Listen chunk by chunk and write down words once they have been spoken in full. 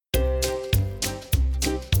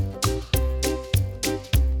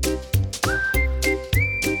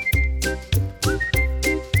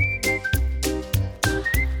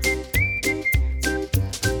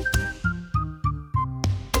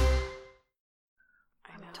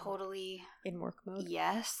totally in work mode.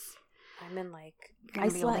 Yes. I'm in like... You're going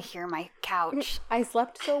to be able to hear my couch. I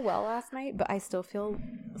slept so well last night, but I still feel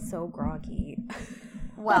so groggy.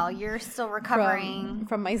 Well, you're still recovering.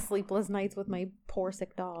 From my sleepless nights with my poor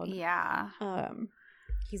sick dog. Yeah.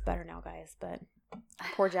 He's better now, guys, but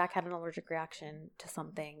poor Jack had an allergic reaction to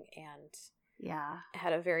something and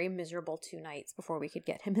had a very miserable 2 nights before we could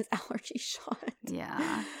get him his allergy shot.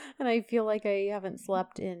 Yeah. And I feel like I haven't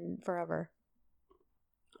slept in forever.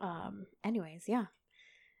 Anyways, yeah.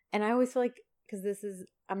 And I always feel like, because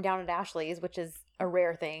I'm down at Ashley's, which is a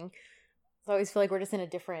rare thing. So I always feel like we're just in a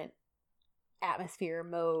different atmosphere,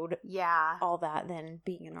 mode, all that, than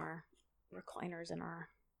being in our recliners in our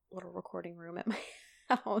little recording room at my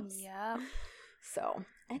house. Yeah. So,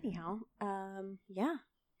 anyhow,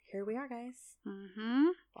 here we are, guys. Mm-hmm.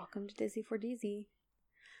 Welcome to Dizzy for Deezy.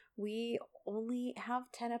 We only have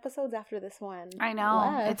 10 episodes after this one. I know.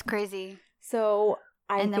 left. It's crazy. So,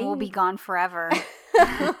 then we'll be gone forever.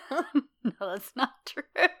 No, that's not true.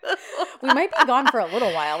 We might be gone for a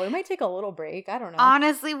little while. We might take a little break. I don't know.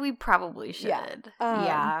 Honestly, we probably should.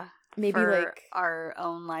 Yeah. Maybe for like our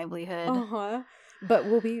own livelihood. Uh-huh. But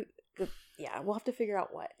we'll have to figure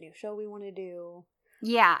out what new show we want to do.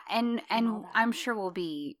 Yeah, and I'm sure we'll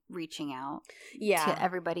be reaching out to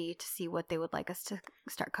everybody to see what they would like us to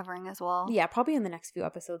start covering as well. Yeah, probably in the next few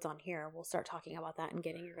episodes on here, we'll start talking about that and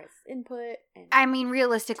getting your guys' input. And I mean,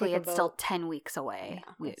 realistically, it's still 10 weeks away.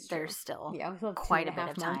 Yeah, there's still have quite a bit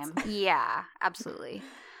of time. Yeah, absolutely.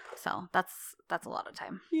 So that's a lot of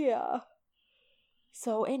time. Yeah.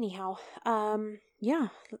 So anyhow,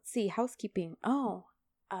 let's see. Housekeeping.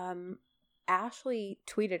 Ashley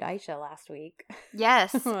tweeted Aisha last week.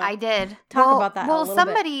 Yes, I did. Talk about that. Well,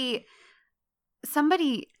 somebody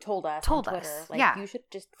told us on Twitter. Like, you should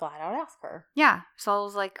just flat out ask her. Yeah. So I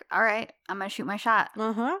was like, all right, I'm gonna shoot my shot.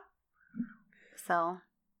 So,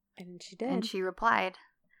 and she did, and she replied.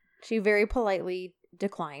 She very politely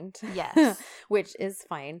declined. Yes, which is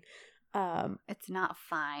fine. It's not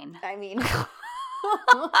fine. I mean.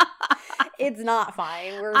 It's not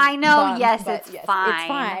fine. I know, bummed, yes, it's fine. It's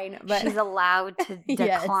fine. But she's allowed to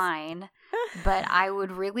decline. But I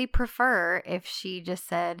would really prefer if she just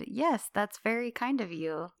said, yes, that's very kind of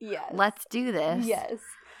you. Yes. Let's do this. Yes.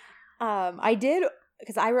 I did,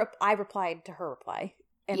 because I replied to her reply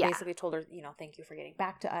and basically told her, thank you for getting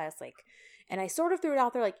back to us. Like, and I sort of threw it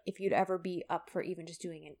out there, like, if you'd ever be up for even just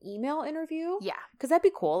doing an email interview. Yeah. Because that'd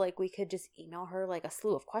be cool. Like, we could just email her, like, a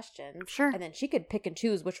slew of questions. Sure. And then she could pick and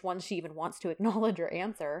choose which ones she even wants to acknowledge or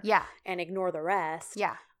answer. Yeah. And ignore the rest.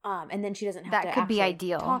 Yeah. And then she doesn't have that to could be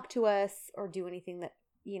ideal. Talk to us or do anything that,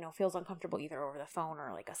 feels uncomfortable either over the phone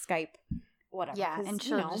or, like, a Skype, whatever. Yeah, and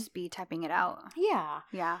she'll just be typing it out. Yeah.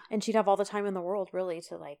 Yeah. And she'd have all the time in the world, really,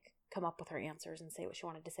 to, like, come up with her answers and say what she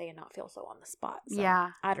wanted to say and not feel so on the spot. So,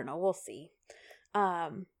 yeah. I don't know. We'll see. Yeah,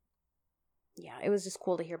 it was just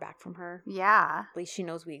cool to hear back from her. Yeah. At least she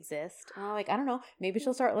knows we exist. And I'm like, I don't know. Maybe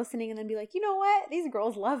she'll start listening and then be like, you know what? These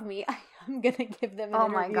girls love me. I'm going to give them an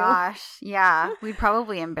interview. My gosh. Yeah. We'd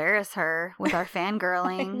probably embarrass her with our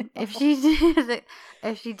fangirling if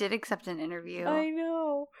she did accept an interview. I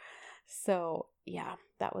know. So, yeah,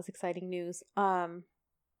 that was exciting news. I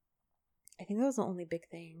think that was the only big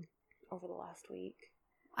thing over the last week.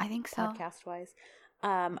 I think so. Podcast-wise.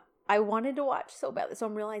 I wanted to watch so badly. So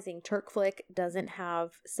I'm realizing TurkFlick doesn't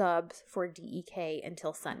have subs for DEK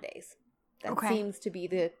until Sundays. That seems to be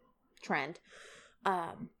the trend.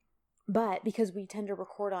 But because we tend to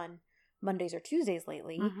record on Mondays or Tuesdays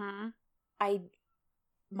lately,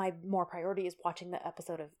 my more priority is watching the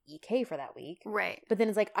episode of EK for that week. Right. But then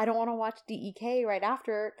it's like, I don't want to watch DEK right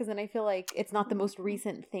after, because then I feel like it's not the most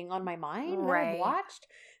recent thing on my mind that I've watched.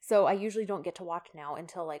 So I usually don't get to watch now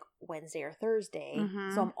until like Wednesday or Thursday.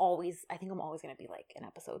 So I think I'm always going to be like an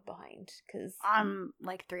episode behind. Cause I'm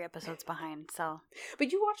like 3 episodes behind, so.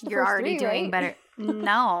 But you watched the You're first already 3, doing right? better.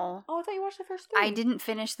 No. Oh, I thought you watched the first 3. I didn't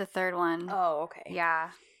finish the 3rd one. Oh, okay.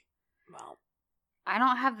 Yeah. Well. I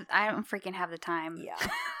don't freaking have the time. Yeah.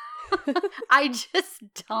 I just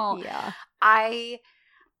don't. Yeah. I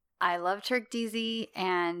love Turk Deezy,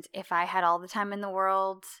 and if I had all the time in the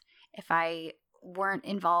world, if I weren't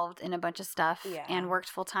involved in a bunch of stuff and worked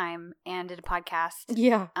full time and did a podcast.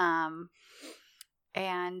 Yeah.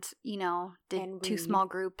 And, did 2 small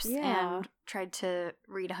groups and tried to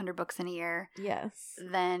read 100 books in a year. Yes.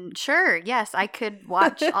 Then sure, yes, I could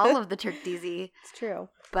watch all of the Turk Deezy. It's true.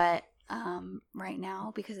 But right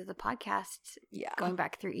now, because of the podcast, going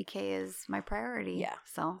back through EK is my priority. Yeah.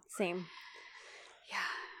 So same.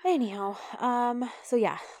 Yeah. Anyhow, so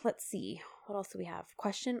yeah, let's see. What else do we have?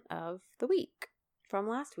 Question of the week from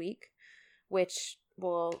last week, which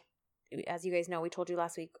will as you guys know, we told you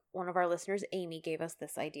last week, one of our listeners, Amy, gave us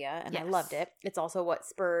this idea, and yes. I loved it. It's also what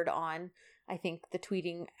spurred on, I think, the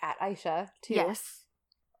tweeting at Aisha, too. Yes.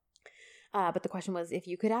 But the question was, if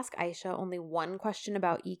you could ask Aisha only one question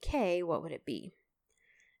about EK, what would it be?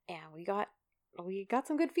 And we got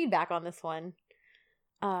some good feedback on this one.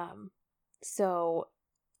 So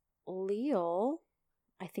Leal,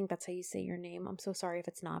 I think that's how you say your name. I'm so sorry if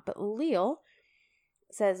it's not, but Leal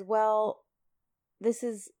says, well, this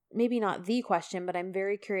is maybe not the question, but I'm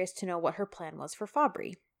very curious to know what her plan was for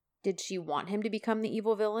Fabry. Did she want him to become the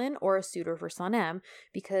evil villain or a suitor for Sanem?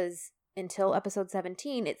 Because until episode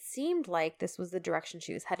 17, it seemed like this was the direction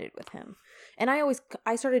she was headed with him. And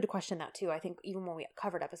I started to question that too. I think even when we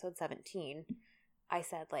covered episode 17, I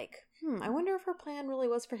said like, I wonder if her plan really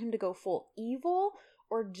was for him to go full evil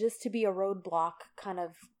or just to be a roadblock, kind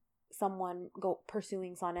of someone go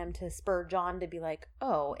pursuing Sanem to spur John to be like,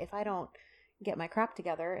 oh, if I don't get my crap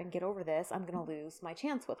together and get over this, I'm going to lose my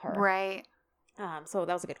chance with her. Right. So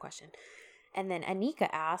that was a good question. And then Anika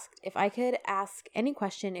asked, if I could ask any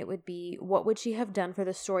question, it would be, what would she have done for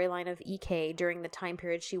the storyline of EK during the time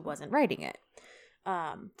period she wasn't writing it?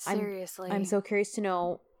 Seriously. I'm so curious to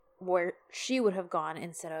know where she would have gone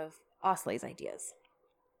instead of Osley's ideas.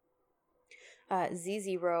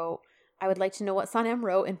 ZZ wrote, I would like to know what Sanem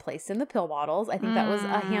wrote and placed in the pill bottles. I think that was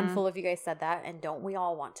a handful of you guys said that, and don't we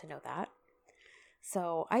all want to know that?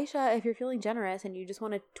 So, Aisha, if you're feeling generous and you just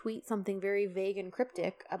want to tweet something very vague and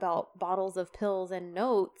cryptic about bottles of pills and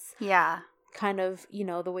notes. Yeah. Kind of,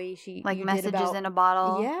 the way she... Like messages in a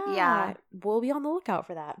bottle. Yeah. We'll be on the lookout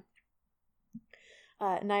for that.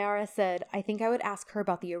 Nyara said, I think I would ask her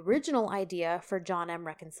about the original idea for John M.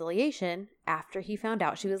 reconciliation after he found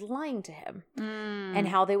out she was lying to him. And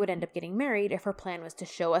how they would end up getting married if her plan was to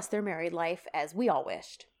show us their married life as we all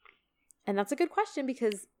wished. And that's a good question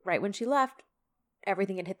because right when she left,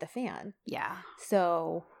 everything had hit the fan. Yeah.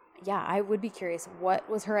 So, yeah, I would be curious, what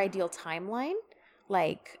was her ideal timeline?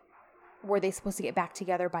 Like, were they supposed to get back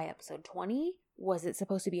together by episode 20? Was it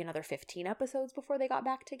supposed to be another 15 episodes before they got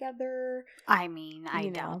back together? I mean, I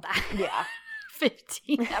doubt that. Yeah.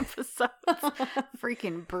 15 episodes.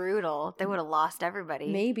 Freaking brutal. They would have lost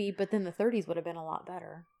everybody. Maybe, but then the 30s would have been a lot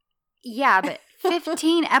better. Yeah, but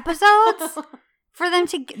 15 episodes? For them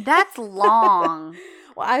to... That's long.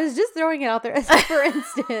 Well, I was just throwing it out there as for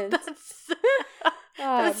instance.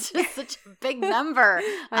 That's just such a big number.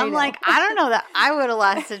 I'm like, I don't know that I would have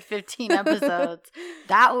lasted 15 episodes.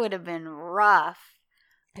 That would have been rough.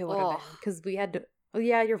 It would have been. Because we had to... Well,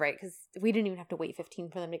 yeah, you're right. Because we didn't even have to wait 15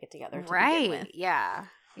 for them to get together. Right. Yeah.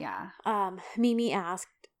 Yeah. Mimi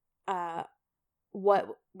asked, what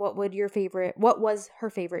was her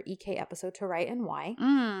favorite EK episode to write and why?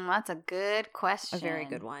 That's a good question. A very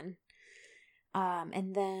good one.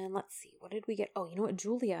 And then let's see, what did we get? Oh, you know what?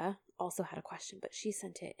 Julia also had a question, but she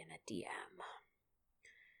sent it in a DM.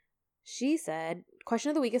 She said, question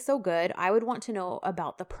of the week is so good. I would want to know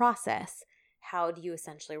about the process. How do you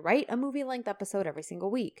essentially write a movie-length episode every single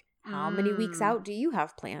week? How many weeks out do you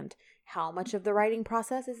have planned? How much of the writing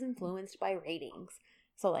process is influenced by ratings?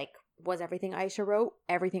 So, like, was everything Aisha wrote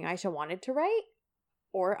everything Aisha wanted to write?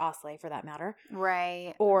 Or Osley, for that matter.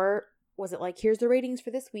 Right. Or was it like, here's the ratings for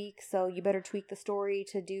this week, so you better tweak the story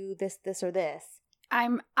to do this, this, or this?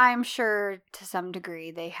 I'm sure to some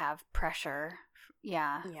degree they have pressure,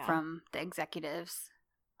 from the executives.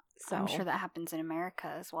 So I'm sure that happens in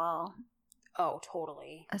America as well. Oh,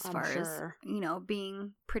 totally. As far as,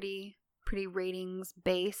 being pretty ratings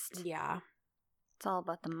based. Yeah. It's all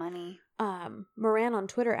about the money. Moran on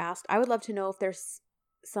Twitter asked, I would love to know if there's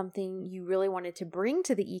something you really wanted to bring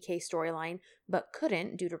to the EK storyline, but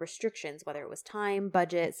couldn't due to restrictions, whether it was time,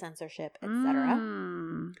 budget, censorship, etc.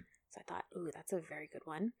 So I thought, ooh, that's a very good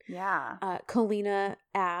one. Yeah. Kalina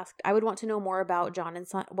asked, I would want to know more about John and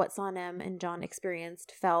what Sanem and John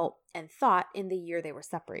experienced, felt, and thought in the year they were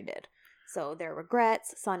separated. So their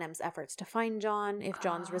regrets, Sanem's efforts to find John, if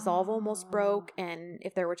John's resolve almost broke, and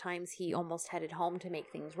if there were times he almost headed home to make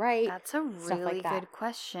things right. That's a really good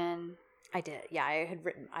question. I did. Yeah,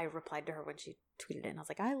 I replied to her when she tweeted it, and I was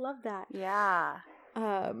like, I love that. Yeah.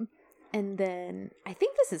 And then I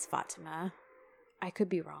think this is Fatima. I could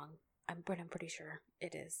be wrong, but I'm pretty sure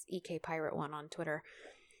it is EK Pirate 1 on Twitter.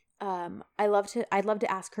 I'd love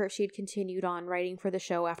to ask her if she had continued on writing for the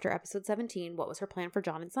show after episode 17. What was her plan for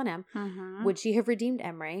John and Sanem? Mm-hmm. Would she have redeemed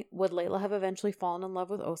Emre? Would Layla have eventually fallen in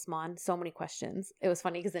love with Osman? So many questions. It was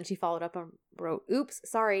funny because then she followed up and wrote, oops,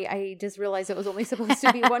 sorry, I just realized it was only supposed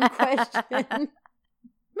to be one question.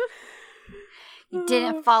 You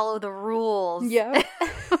didn't follow the rules. Yeah.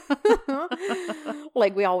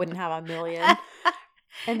 Like we all wouldn't have a million.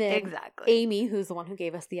 And then Amy, who's the one who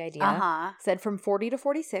gave us the idea, said from 40 to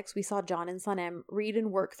 46, we saw John and Sanem read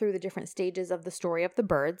and work through the different stages of the story of the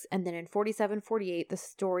birds. And then in 47, 48, the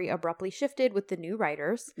story abruptly shifted with the new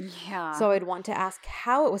writers. Yeah. So I'd want to ask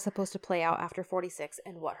how it was supposed to play out after 46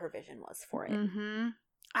 and what her vision was for it. Mm-hmm.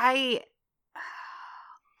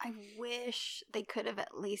 I wish they could have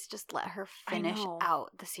at least just let her finish out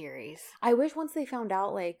the series. I wish once they found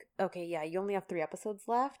out, like, okay, yeah, you only have 3 episodes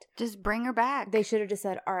left. Just bring her back. They should have just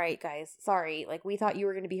said, all right, guys, sorry. Like, we thought you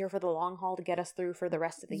were going to be here for the long haul to get us through for the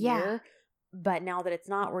rest of the year. But now that it's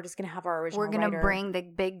not, we're just going to have our original We're going to bring the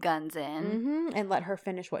big guns in. And let her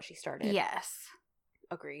finish what she started. Yes.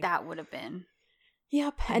 Agreed. That would have been.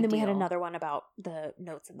 Yep. And then we had another one about the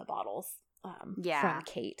notes in the bottles from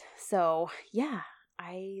Kate. So, yeah.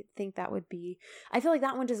 I think that would be... I feel like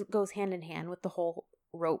that one just goes hand in hand with the whole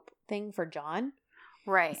rope thing for John.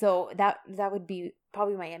 Right. So that would be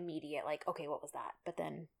probably my immediate, like, okay, what was that? But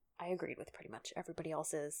then I agreed with pretty much everybody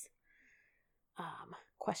else's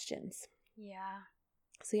questions. Yeah.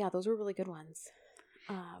 So yeah, those were really good ones.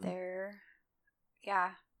 There's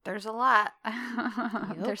a lot.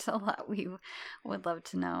 Yep. There's a lot we would love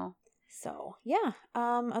to know. So, yeah.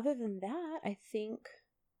 Other than that, I think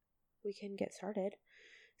we can get started.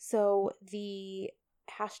 So the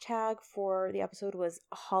hashtag for the episode was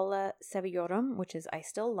Hala Seviyorum, which is I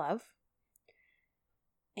still love.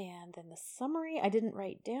 And then the summary I didn't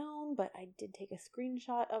write down, but I did take a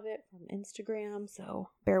screenshot of it from Instagram. So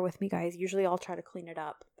bear with me, guys. Usually I'll try to clean it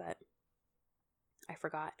up, but I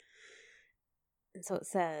forgot. And so it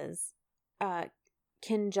says,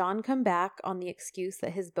 can John come back on the excuse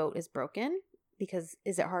that his boat is broken? Because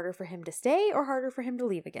is it harder for him to stay or harder for him to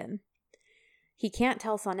leave again? He can't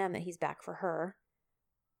tell Sanem that he's back for her.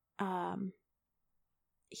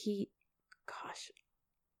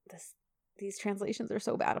 These translations are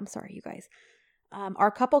so bad. I'm sorry, you guys. Our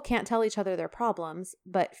couple can't tell each other their problems,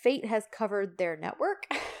 but fate has covered their network.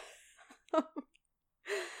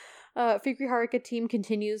 Fikri Harika team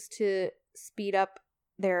continues to speed up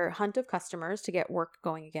their hunt of customers to get work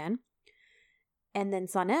going again. And then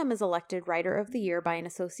Sanem is elected Writer of the Year by an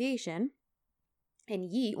association. And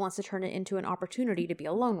Yeet wants to turn it into an opportunity to be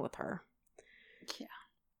alone with her.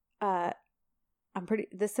 Yeah.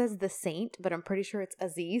 This says the Saint, but I'm pretty sure it's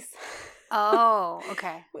Aziz. Oh,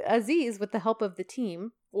 okay. Aziz, with the help of the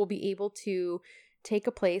team, will be able to take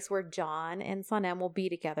a place where John and Sanem will be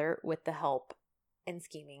together with the help and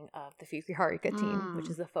scheming of the Fikri Harika team, which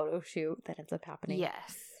is a photo shoot that ends up happening.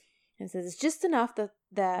 Yes. And it says it's just enough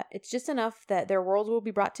that their worlds will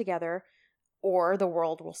be brought together, or the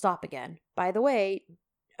world will stop again. By the way,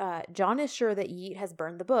 John is sure that Yeet has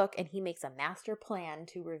burned the book, and he makes a master plan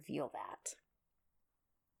to reveal that.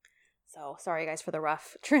 So, sorry guys for the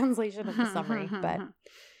rough translation of the summary, but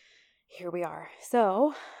here we are.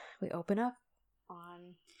 So, we open up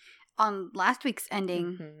on last week's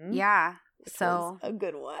ending. Mm-hmm. Yeah. Which was a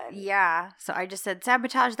good one. Yeah. So I just said,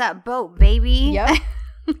 sabotage that boat, baby. Yep.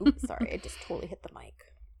 Oops, sorry. I just totally hit the mic.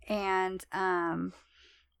 And,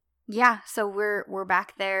 yeah, so we're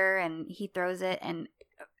back there and he throws it. And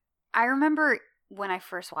I remember when I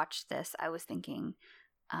first watched this, I was thinking,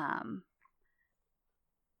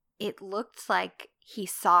 it looked like he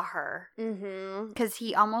saw her. Because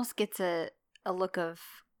he almost gets a look of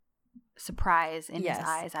surprise in his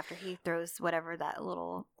eyes after he throws whatever that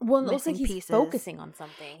little it looks like he's focusing on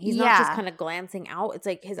something. He's not just kind of glancing out. It's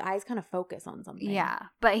like his eyes kind of focus on something. Yeah,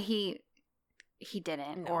 but he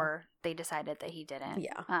didn't, or they decided that he didn't.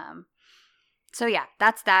 Yeah. So yeah,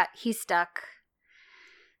 that's that. He's stuck.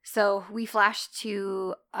 So we flash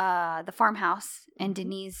to the farmhouse, and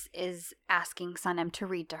Denise is asking Sanem to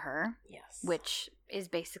read to her. Yes. Which is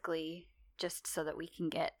basically just so that we can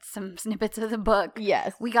get some snippets of the book.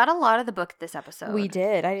 Yes. We got a lot of the book this episode. We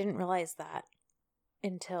did. I didn't realize that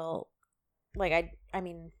until, like, I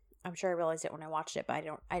mean, I'm sure I realized it when I watched it, but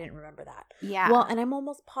I didn't remember that. Yeah. Well, and I'm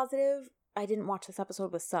almost positive I didn't watch this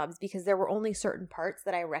episode with subs because there were only certain parts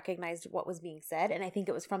that I recognized what was being said, and I think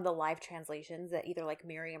it was from the live translations that either like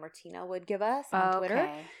Miriam or Tina would give us on Twitter.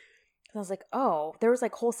 And I was like, oh, there was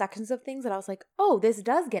like whole sections of things that I was like, oh, this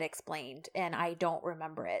does get explained, and I don't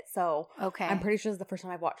remember it. So I'm pretty sure this is the first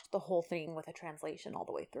time I've watched the whole thing with a translation all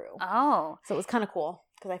the way through. Oh. So it was kind of cool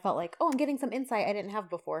because I felt like, oh, I'm getting some insight I didn't have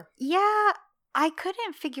before. Yeah. I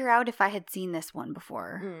couldn't figure out if I had seen this one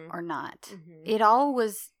before or not. Mm-hmm. It all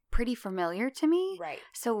was pretty familiar to me. Right.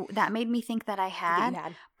 So that made me think that I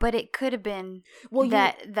had. But it could have been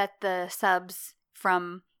that the subs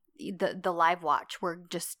from the live watch were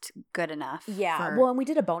just good enough. Yeah. Well, and we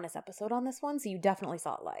did a bonus episode on this one, so you definitely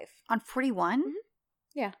saw it live. On 41? Mm-hmm.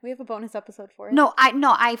 Yeah, we have a bonus episode for it. No,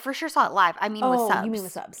 I for sure saw it live. I mean, with subs. You mean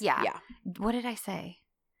with subs? Yeah. What did I say?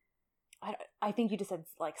 I think you just said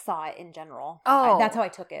like saw it in general. Oh, that's how I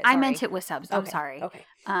took it. Sorry. I meant it with subs. I'm sorry. Okay.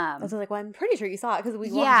 I was like, well, I'm pretty sure you saw it because we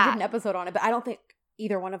did an episode on it, but I don't think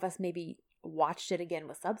either one of us maybe watched it again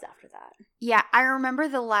with subs after that. Yeah, I remember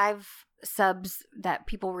the live subs that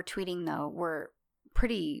people were tweeting though were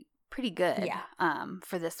pretty good. Yeah.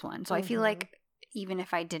 For this one, so I feel like even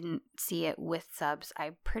if I didn't see it with subs,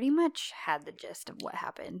 I pretty much had the gist of what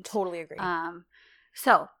happened. Totally agree.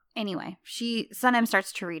 So anyway, Sun-M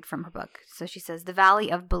starts to read from her book. So she says, "The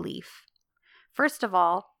Valley of Belief. First of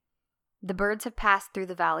all, the birds have passed through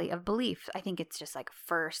the Valley of Belief." I think it's just like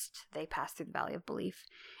first they passed through the Valley of Belief.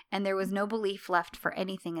 "And there was no belief left for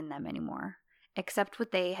anything in them anymore, except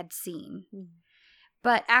what they had seen.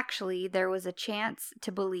 But actually, there was a chance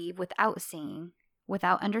to believe without seeing,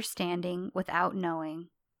 without understanding, without knowing.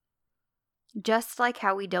 Just like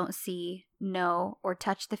how we don't see, know, or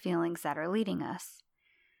touch the feelings that are leading us,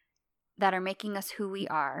 that are making us who we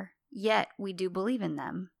are, yet we do believe in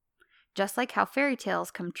them. Just like how fairy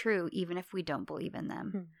tales come true even if we don't believe in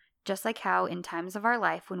them. Just like how in times of our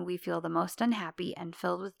life when we feel the most unhappy and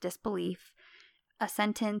filled with disbelief, a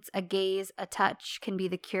sentence, a gaze, a touch can be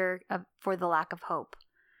the cure for the lack of hope."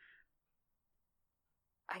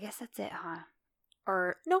 I guess that's it, huh?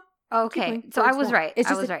 Or no. Okay, so I was right. It's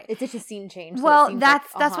just right. It's just a scene change. So well,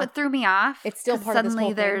 that's what threw me off. It's still part of this whole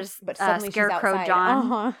thing, there's but suddenly Scarecrow she's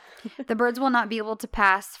John. "The birds will not be able to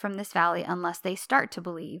pass from this valley unless they start to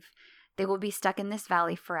believe. They will be stuck in this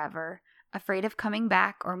valley forever, afraid of coming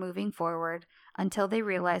back or moving forward until they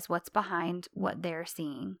realize what's behind what they're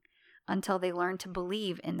seeing, until they learn to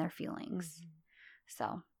believe in their feelings."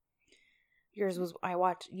 So, yours was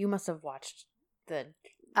you must have watched the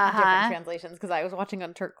different translations because I was watching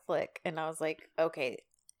on Turk Flick and I was like, okay,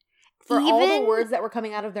 for all the words that were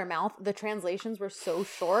coming out of their mouth, the translations were so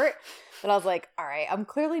short that I was like, all right, I'm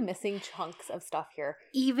clearly missing chunks of stuff here.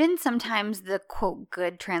 Even sometimes the quote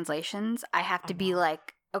good translations, I have to be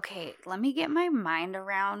like, okay, let me get my mind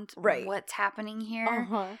around what's happening here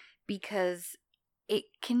because it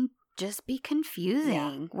can just be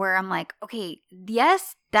confusing where I'm like, okay,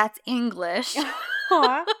 yes, that's English.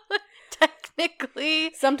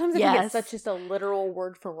 Technically. Sometimes it gets such just a literal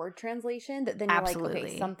word for word translation that then you're like,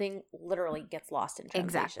 okay, something literally gets lost in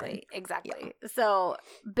translation. Exactly. Yeah. So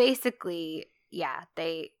basically,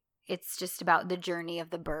 it's just about the journey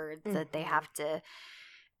of the birds that they have to,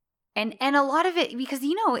 and a lot of it, because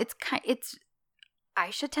it's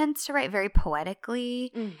Aisha tends to write very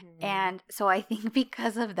poetically, and so I think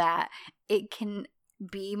because of that, it can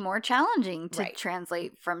be more challenging to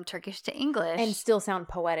translate from Turkish to English and still sound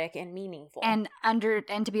poetic and meaningful, and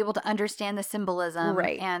to be able to understand the symbolism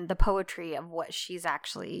and the poetry of what she's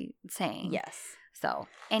actually saying. Yes. So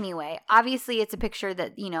anyway, obviously it's a picture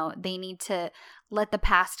that they need to let the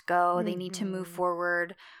past go. They need to move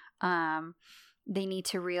forward. They need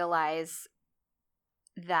to realize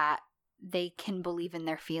that they can believe in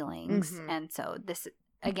their feelings, and so this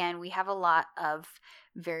again, we have a lot of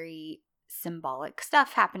very symbolic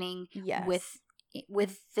stuff happening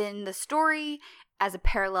within the story as a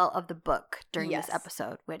parallel of the book during this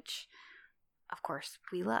episode, which of course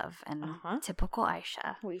we love and typical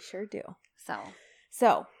Aisha. We sure do.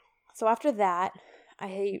 So after that,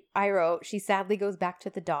 I wrote, she sadly goes back to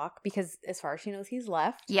the dock because as far as she knows, he's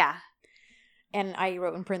left. Yeah. And I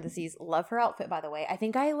wrote in parentheses, love her outfit, by the way. I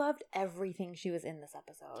think I loved everything she was in this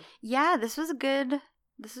episode. Yeah, this was a good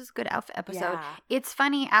outfit episode. Yeah. It's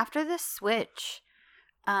funny, after the switch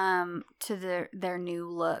to their new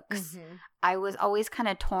looks, I was always kind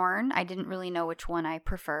of torn. I didn't really know which one I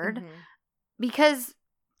preferred because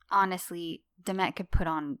honestly, Demet could put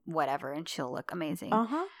on whatever and she'll look amazing.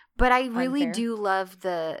 But I really do love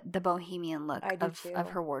the bohemian look of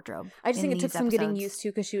her wardrobe. I just think it took some getting used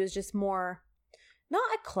to because she was just more, not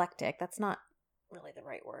eclectic. That's not really the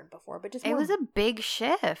right word before, but just more, it was a big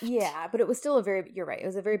shift. Yeah, but it was still you're right, it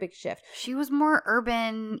was a very big shift. She was more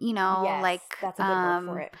urban, like that's a good word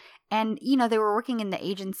for it. And they were working in the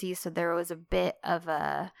agency, so there was a bit of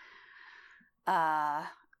a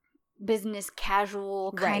business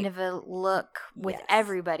casual kind of a look with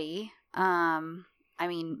everybody. I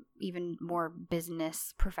mean, even more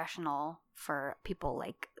business professional for people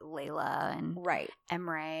like Layla and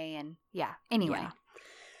Emre and anyway.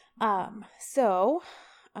 Loved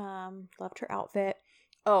her outfit.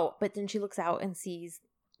 Oh, but then she looks out and sees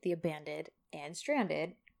the abandoned and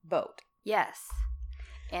stranded boat. Yes.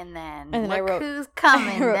 And then look, I wrote, who's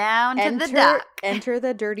coming down to the dock. Enter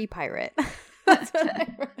the dirty pirate. That's what I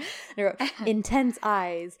wrote. Intense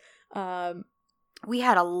eyes. We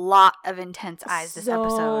had a lot of intense eyes this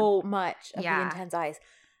episode. So much of the intense eyes.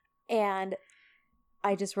 And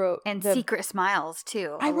I just wrote... And secret smiles,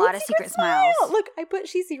 too. A lot of secret smiles. Look, I put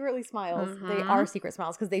she secretly smiles. Mm-hmm. They are secret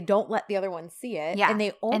smiles because they don't let the other one see it. Yeah. And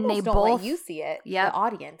they almost don't let you see it, the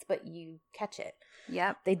audience, but you catch it.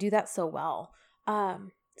 Yep. They do that so well.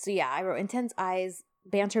 So yeah, I wrote intense eyes,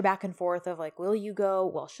 banter back and forth of like, will you go?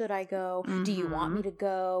 Well, should I go? Mm-hmm. Do you want me to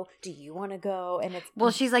go? Do you want to go? And it's... Well,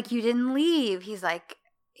 she's like, you didn't leave. He's like,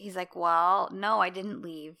 well, no, I didn't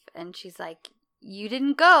leave. And she's like, you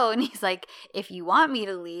didn't go. And he's like, if you want me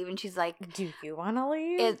to leave. And she's like, do you want to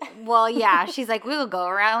leave? Well, yeah. She's like, we'll go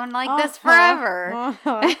around like this forever.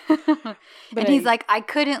 And he's like, I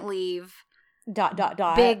couldn't leave. ...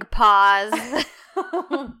 Big pause.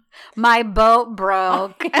 My boat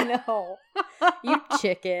broke. I know. You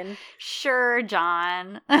chicken. Sure,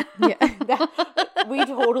 John. Yeah. We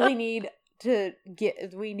totally need to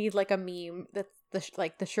get... We need like a meme that's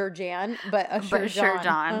like the Sure Jan, but a Sure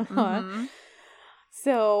John. Uh-huh. Mm-hmm.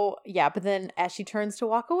 So, yeah, but then as she turns to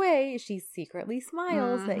walk away, she secretly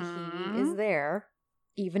smiles that he is there,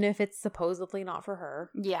 even if it's supposedly not for her.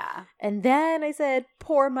 Yeah. And then I said,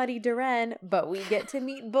 poor Muddy Duran, but we get to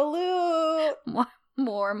meet Balut.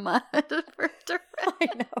 More mud for Duran. I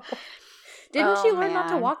know. Didn't she learn not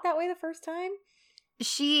to walk that way the first time?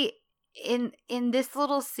 She, in this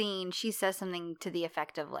little scene, she says something to the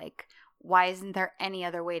effect of like, why isn't there any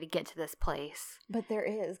other way to get to this place? But there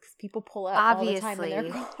is, because people pull up all the time in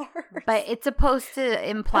their cars. But it's supposed to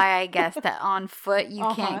imply, I guess, that on foot you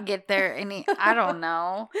can't get there I don't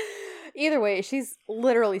know. Either way, she's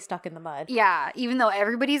literally stuck in the mud. Yeah, even though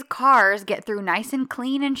everybody's cars get through nice and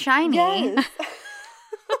clean and shiny. Yes.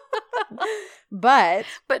 But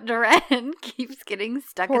Duran keeps getting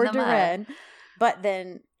stuck in the mud. But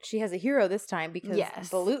then she has a hero this time because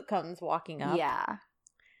Balut comes walking up. Yeah.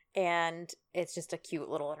 And it's just a cute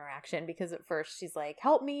little interaction because at first she's like,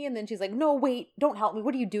 help me. And then she's like, no, wait, don't help me.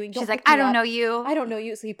 What are you doing? She's like, I don't know you. I don't know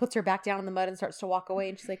you. So he puts her back down in the mud and starts to walk away.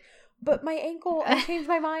 And she's like, but my ankle, I changed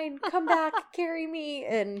my mind. Come back, carry me.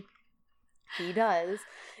 And he does.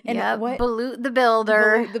 And Balut the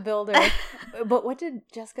Builder. Balut the Builder. But what did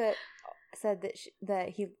Jessica said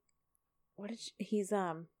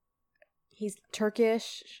he's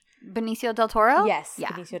Turkish. Benicio del Toro? Yes. Yeah.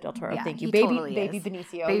 Benicio del Toro. Yeah, thank you. Baby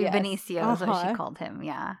Benicio. Baby Benicio is what she called him.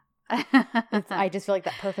 Yeah. I just feel like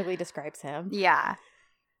that perfectly describes him. Yeah.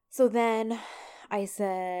 So then I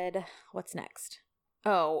said, what's next?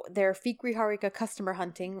 Oh, they're Fikri Harika customer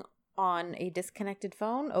hunting on a disconnected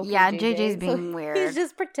phone. Okay, yeah, JJ's being weird. He's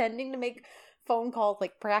just pretending to make phone calls,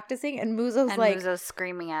 like practicing, and Muzo's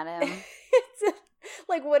screaming at him.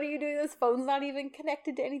 Like, what are you doing? This phone's not even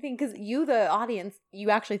connected to anything. Because you, the audience,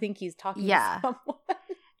 you actually think he's talking to someone.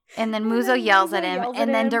 And then Muzo yells at him.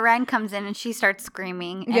 And then Duran comes in and she starts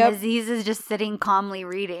screaming. And Aziz is just sitting calmly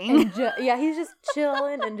reading. He's just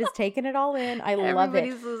chilling and just taking it all in. I love it.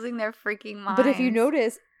 Everybody's losing their freaking minds. But if you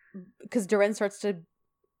notice, because Duran starts to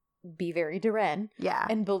be very Duran. Yeah.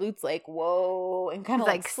 And Balut's like, whoa. And kind of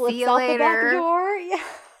like slips see you out later. the back door. Yeah.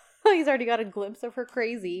 He's already got a glimpse of her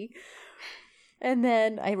crazy. And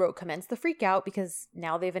then I wrote commence the freak out because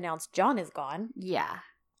now they've announced John is gone. Yeah.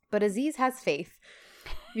 But Aziz has faith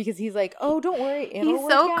because he's like, oh, don't worry. He's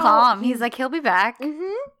so calm. He's like, he'll be back.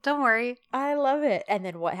 Mm-hmm. Don't worry. I love it. And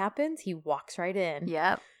then what happens? He walks right in.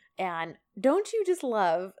 Yep. And don't you just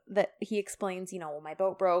love that he explains, my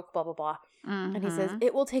boat broke, blah, blah, blah. Mm-hmm. And he says,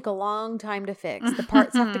 it will take a long time to fix. The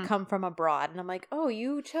parts have to come from abroad. And I'm like, oh,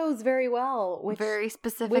 you chose very well. Very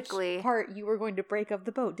specifically. Which part you were going to break of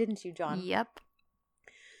the boat, didn't you, John? Yep.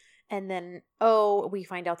 And then, we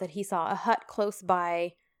find out that he saw a hut close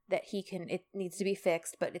by that it needs to be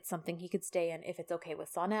fixed, but it's something he could stay in if it's okay with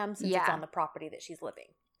Sanem since it's on the property that she's living.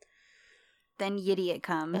 Then Yidiot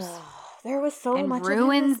comes. There was so much and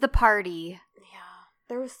ruins the party. Yeah.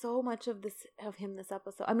 There was so much of him this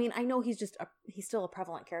episode. I mean, I know he's still a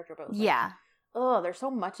prevalent character, but there's so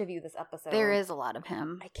much of you this episode. There is a lot of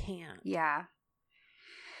him. I can't. Yeah.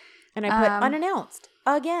 And I put unannounced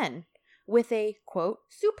again. With a, quote,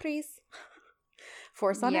 surprise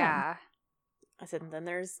for Sanem. Yeah. I said, and then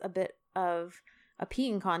there's a bit of a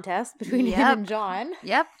peeing contest between him and John.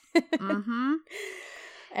 Yep. Mm-hmm.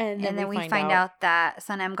 and then we find out that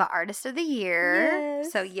Sanem got Artist of the Year.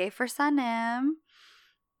 Yes. So yay for Sanem.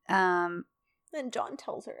 Then John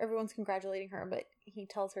tells her, everyone's congratulating her, but he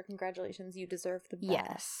tells her, congratulations, you deserve the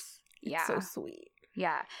best. Yes. It's so sweet.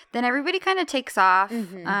 Yeah. Then everybody kind of takes off.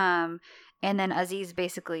 Mm-hmm. And then Aziz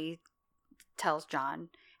basically tells John,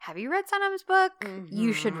 have you read Sanem's book? Mm-hmm.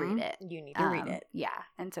 You should read it. You need to read it. Yeah.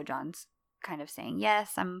 And so John's kind of saying,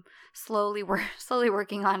 yes, I'm slowly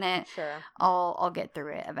working on it. Sure. I'll get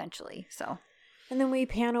through it eventually. So. And then we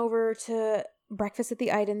pan over to breakfast at the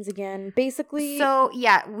Idens again. Basically. So,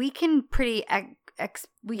 yeah, we can can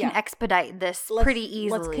expedite this pretty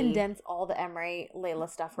easily. Let's condense all the Emre Layla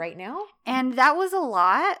stuff right now. And that was a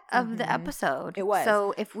lot of the episode. It was.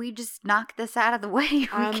 So if we just knock this out of the way, we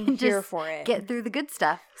can just for it. Get through the good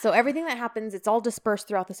stuff. So everything that happens, it's all dispersed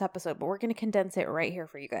throughout this episode, but we're going to condense it right here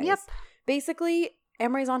for you guys. Yep. Basically,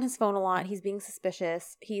 Emre's on his phone a lot. He's being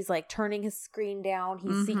suspicious. He's like turning his screen down.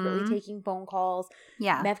 He's secretly taking phone calls.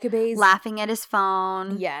 Yeah. Mevkibe's laughing at his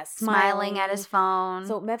phone. Yes. Smiling at his phone.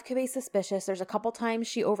 So Mevkibe's suspicious. There's a couple times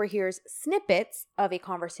she overhears snippets of a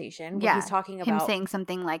conversation where he's talking about him saying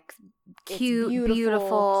something like cute,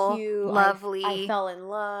 beautiful, lovely. I fell in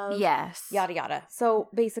love. Yes. Yada yada. So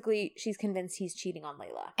basically she's convinced he's cheating on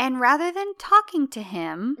Layla. And rather than talking to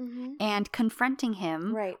him and confronting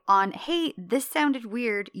him on, hey, this sounded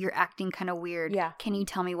weird, you're acting kind of weird. Yeah. Can you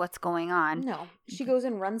tell me what's going on? No. She goes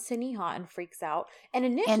and runs to Nihat and freaks out. And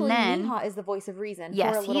initially Nihat is the voice of reason for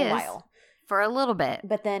a little while. For a little bit.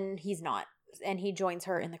 But then he's not. And he joins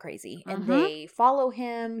her in the crazy. And they follow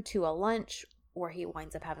him to a lunch where he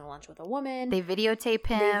winds up having lunch with a woman. They videotape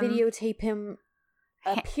him.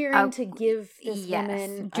 Appearing to give this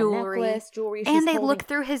woman jewelry. A necklace, jewelry. And they look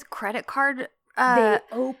through his credit card. They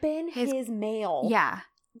open his mail. Yeah.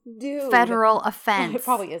 Dude. Federal offense. It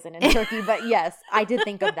probably isn't in Turkey, but yes, I did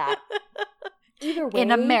think of that. Either way. In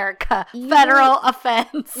America. Federal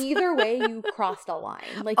offense. Either way, you crossed a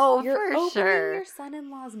line. Like, you're opening your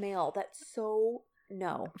son-in-law's mail. That's so,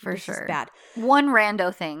 For sure. Is bad. One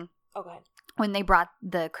rando thing. Oh, go ahead. When they brought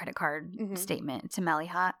the credit card statement to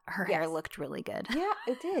Melihat, her hair looked really good. Yeah,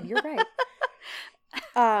 it did. You're right.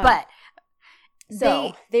 But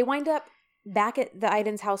so they wind up back at the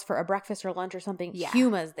Idens' house for a breakfast or lunch or something. Yeah.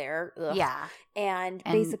 Huma's there. Ugh. Yeah. And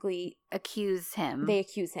basically accuse him. They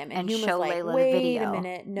accuse him. And Huma's show like, Layla wait the video. a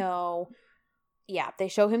minute. No. Yeah. They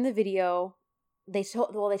show him the video. They tell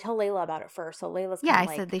Layla about it first. So Layla's kind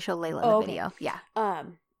of I said they show Layla the video. Yeah.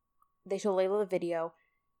 They show Layla the video.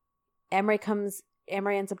 Emre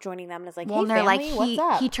ends up joining them and is like, well, hey, family, like, what's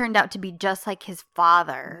up? He turned out to be just like his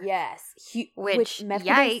father. Yes. Which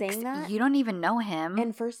yikes, saying that, you don't even know him.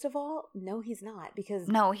 And first of all, no, he's not. Because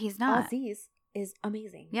no, he's not. Aziz is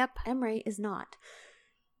amazing. Yep. Emre is not.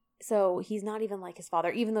 So he's not even like his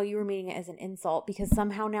father, even though you were meaning it as an insult, because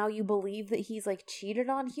somehow now you believe that he's like cheated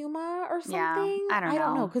on Huma or something. Yeah, I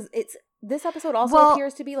don't know. Because this episode also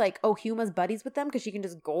appears to be like, oh, Huma's buddies with them because she can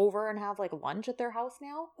just go over and have like lunch at their house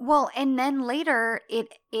now. Well, and then later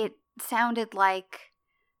it sounded like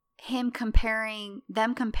them comparing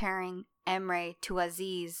Emre to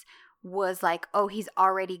Aziz was like, oh, he's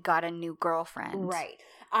already got a new girlfriend. Right.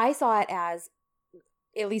 I saw it as,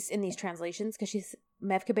 at least in these translations, because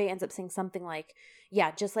Mevkibe ends up saying something like,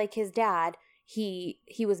 yeah, just like his dad, he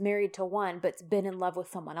was married to one, but's been in love with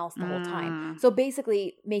someone else the whole time. So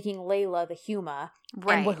basically making Layla the Huma,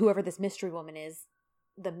 and whoever this mystery woman is,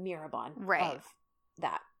 the Miraban of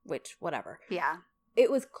that, which, whatever. Yeah. It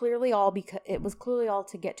was clearly all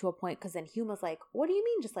to get to a point, because then Huma's like, what do you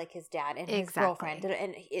mean just like his dad and his girlfriend?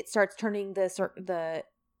 And it starts turning the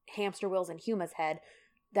hamster wheels in Huma's head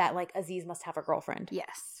that like Aziz must have a girlfriend.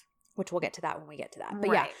 Yes. Which we'll get to that when we get to that.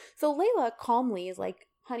 But yeah, so Layla calmly is like,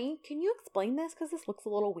 honey, can you explain this? Because this looks a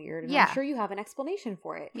little weird. And I'm sure you have an explanation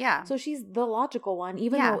for it. Yeah. So she's the logical one,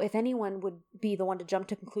 even though if anyone would be the one to jump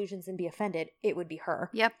to conclusions and be offended, it would be her.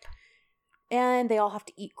 Yep. And they all have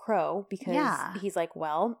to eat crow because he's like,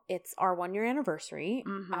 well, it's our 1-year anniversary.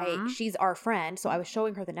 She's our friend. So I was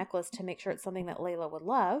showing her the necklace to make sure it's something that Layla would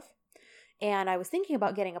love. And I was thinking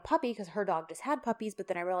about getting a puppy because her dog just had puppies, but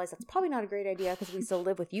then I realized that's probably not a great idea because we still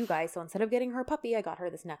live with you guys. So instead of getting her a puppy, I got her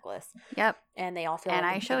this necklace. Yep. And they all feel and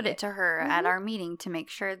like I showed it to her at our meeting to make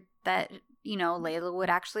sure that, Layla would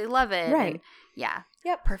actually love it. Right. And yeah.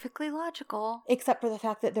 Yep. Perfectly logical. Except for the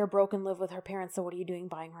fact that they're broke and live with her parents. So what are you doing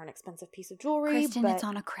buying her an expensive piece of jewelry? Kristen, it's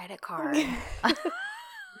on a credit card.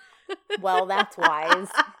 Well, that's wise.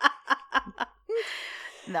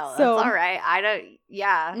 No, that's all right. I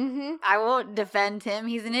don't, I won't defend him.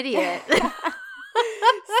 He's an idiot.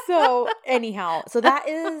 So, anyhow, that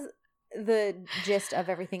is the gist of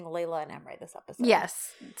everything Layla and Emre this episode.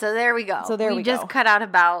 Yes. So, there we go. So, we just cut out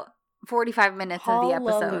about 45 minutes of the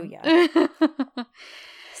episode.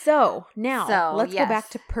 So, now, let's go back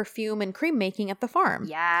to perfume and cream making at the farm.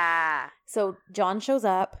 Yeah. So, John shows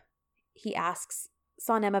up. He asks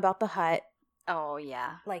Sanem about the hut. Oh,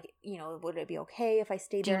 yeah. Like, would it be okay if I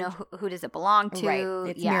stayed there? there? Do you know who does it belong to? Right.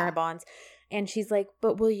 It's Mirabon's. And she's like,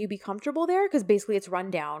 but will you be comfortable there? Because basically it's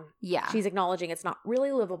run down. Yeah. She's acknowledging it's not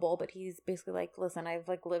really livable, but he's basically like, listen, I've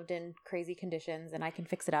like lived in crazy conditions and I can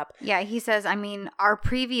fix it up. Yeah, he says, I mean, our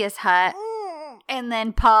previous hut, and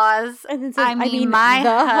then pause. And then says, I mean my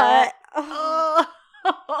hut. Oh.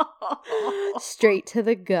 Straight to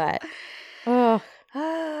the gut. Ugh.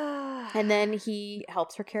 And then he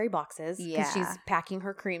helps her carry boxes because she's packing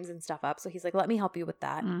her creams and stuff up. So he's like, let me help you with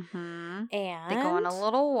that. Mm-hmm. And they go on a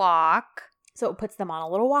little walk. So it puts them on a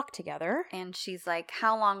little walk together. And she's like,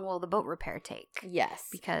 how long will the boat repair take? Yes.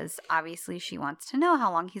 Because obviously she wants to know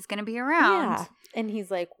how long he's going to be around. Yeah. And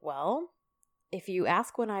he's like, well, if you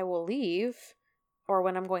ask when I will leave or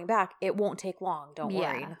when I'm going back, it won't take long. Don't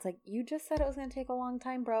worry. And it's like, you just said it was going to take a long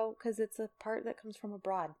time, bro, because it's a part that comes from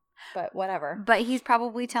abroad. But whatever. But he's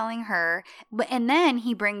probably telling her. And then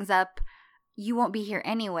he brings up, you won't be here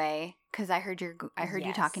anyway because I heard you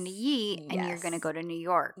talking to Yi and you're going to go to New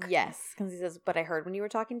York. Yes. Because he says, but I heard when you were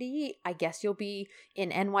talking to Yi, I guess you'll be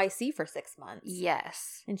in NYC for 6 months.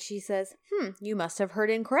 Yes. And she says, you must have heard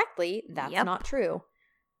incorrectly. That's not true.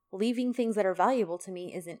 Leaving things that are valuable to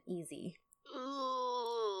me isn't easy.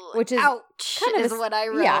 Which is ouch, kind of what I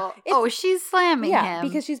wrote. Yeah, she's slamming him.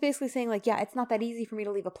 Because she's basically saying like, it's not that easy for me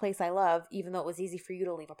to leave a place I love, even though it was easy for you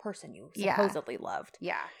to leave a person you supposedly loved.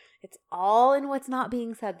 Yeah. It's all in what's not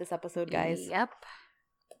being said this episode, guys. Yep.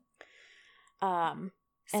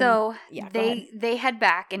 So they head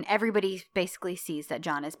back and everybody basically sees that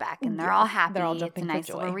John is back and they're all happy. They're all jumping it's a nice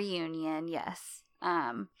for joy. little reunion. Yes.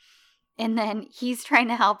 And then he's trying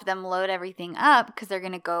to help them load everything up because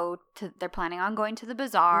they're planning on going to the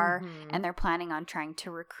bazaar and they're planning on trying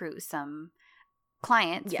to recruit some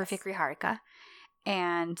clients for Fikri Haruka.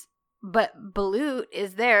 But Balut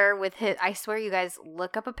is there with his, I swear you guys,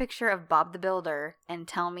 look up a picture of Bob the Builder and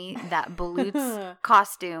tell me that Balut's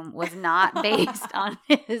costume was not based on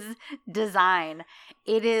his design.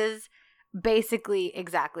 It is basically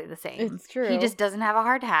exactly the same. It's true. He just doesn't have a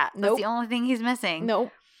hard hat. That's the only thing he's missing.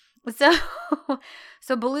 Nope. So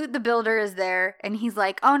Balut the Builder is there and he's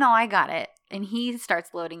like, oh no, I got it. And he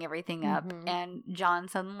starts loading everything up and John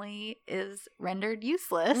suddenly is rendered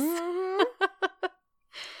useless.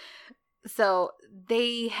 So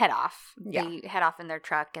they head off. Yeah. They head off in their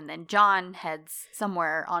truck and then John heads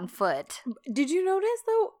somewhere on foot. Did you notice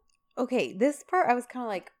though? Okay, this part I was kind of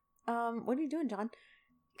like, what are you doing, John?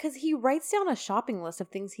 Because he writes down a shopping list of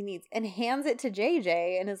things he needs and hands it to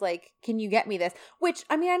JJ and is like, can you get me this? Which,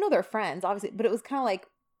 I mean, I know they're friends, obviously, but it was kind of like,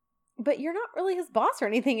 but you're not really his boss or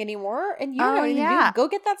anything anymore. And you don't have anything to do. Go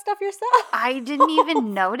get that stuff yourself. I didn't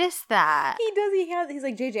even notice that. He does. He's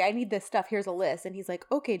like, JJ, I need this stuff. Here's a list. And he's like,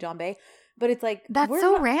 okay, John Bay. But it's like, that's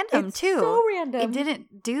so random too. So random. It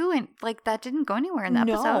didn't do, and like that didn't go anywhere in the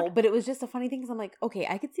episode. No, but it was just a funny thing because I'm like, okay,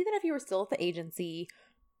 I could see that if you were still at the agency.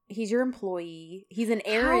 He's your employee. He's an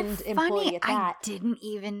errand employee at that. I didn't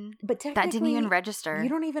even. But technically, that didn't even register. You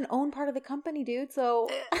don't even own part of the company, dude. So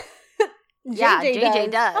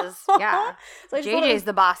JJ does. Yeah, so JJ's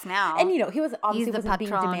the boss now, and he was obviously wasn't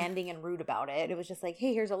being demanding and rude about it. It was just like,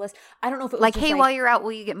 hey, here's a list. I don't know if it was like, hey, while you're out,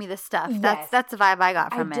 will you get me this stuff? Yes. That's the vibe I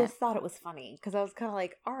got from it. I just thought it was funny because I was kind of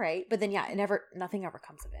like, all right, but then nothing ever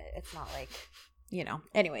comes of it. It's not like,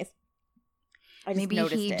 Anyways. Maybe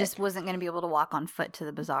he just wasn't going to be able to walk on foot to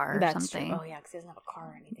the bazaar or something. True. Oh, yeah, because he doesn't have a car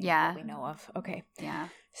or anything that we know of. Okay. Yeah.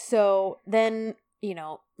 So then,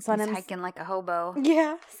 Sun M's hiking like a hobo.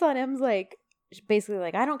 Yeah. Sun M's like, basically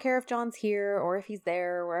like, I don't care if John's here or if he's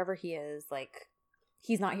there, wherever he is. Like,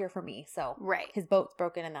 he's not here for me. So his boat's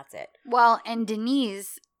broken and that's it. Well, and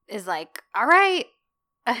Denise is like, all right,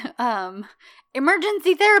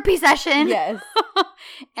 emergency therapy session. Yes.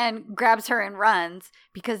 And grabs her and runs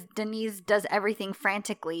because Denise does everything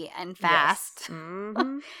frantically and fast. Yes.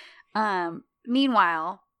 Mm-hmm.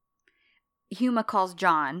 Meanwhile, Huma calls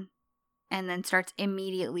John and then starts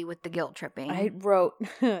immediately with the guilt tripping. I wrote,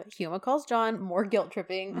 Huma calls John, more guilt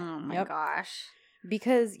tripping. Oh my gosh.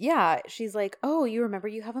 Because, she's like, oh, you remember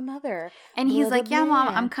you have a mother. And he's like, yeah, Mom,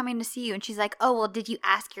 I'm coming to see you. And she's like, oh, well, did you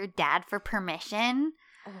ask your dad for permission?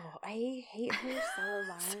 Oh, I hate her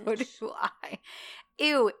so So much. do I.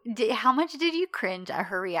 Ew, how much did you cringe at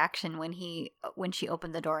her reaction when she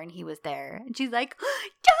opened the door and he was there? And she's like,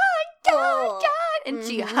 John! And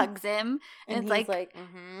she hugs him. And it's like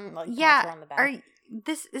yeah, on the back.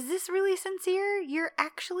 Is this really sincere? You're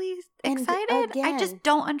actually excited? Again, I just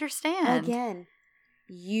don't understand. Again,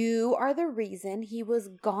 you are the reason he was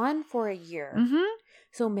gone for a year. Mm-hmm.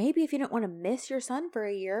 So maybe if you don't want to miss your son for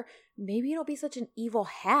a year, maybe you don't be such an evil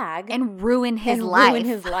hag and ruin his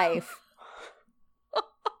life.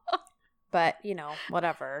 But,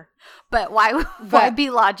 whatever. But why be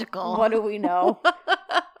logical? What do we know?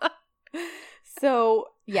 So,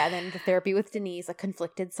 yeah, then the therapy with Denise, a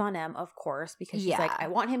conflicted Sanem, of course, because she's like, I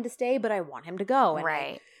want him to stay, but I want him to go. And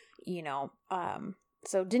right.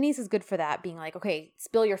 So Denise is good for that, being like, okay,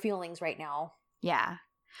 spill your feelings right now. Yeah.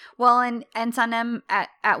 Well, and Sanem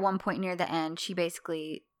at one point near the end, she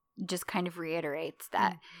basically just kind of reiterates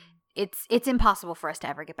that it's impossible for us to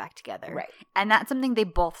ever get back together. Right. And that's something they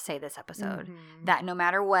both say this episode, that no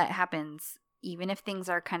matter what happens, even if things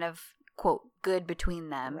are kind of, quote, good between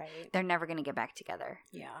them, they're never going to get back together.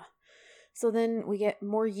 Yeah. So then we get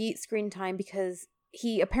more Yeet screen time because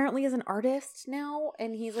he apparently is an artist now,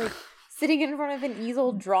 and he's like sitting in front of an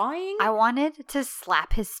easel drawing. I wanted to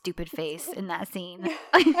slap his stupid face in that scene.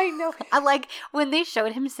 I know. I like when they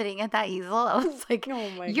showed him sitting at that easel. I was like, "Oh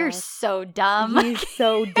my god, you're so dumb! He's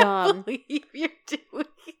so dumb. Believe you're doing."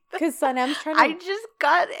 Because Sanem's trying to. I just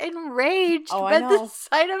got enraged at the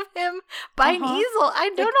sight of him by an easel.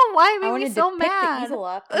 I don't know why it made me so mad. Pick the easel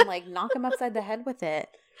up and knock him upside the head with it.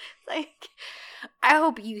 Like, I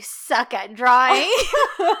hope you suck at drawing.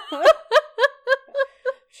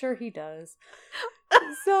 Sure he does.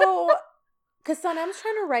 So, because Sanem's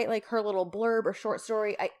trying to write her little blurb or short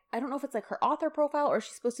story. I don't know if it's her author profile or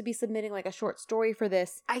she's supposed to be submitting a short story for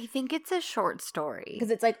this. I think it's a short story. Because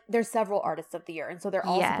it's there's several artists of the year. And so they're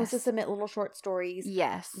all supposed to submit little short stories.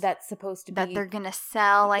 Yes. That's supposed to be. That they're going to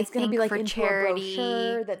sell, I think, for charity. A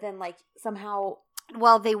brochure that then somehow.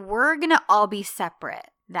 Well, they were going to all be separate.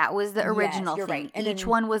 That was the original thing. Right. And each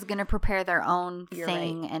one was going to prepare their own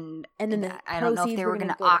thing. Right. And then I don't know if they were going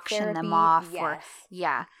to auction them off. Yes. Or,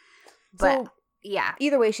 yeah. But, yeah.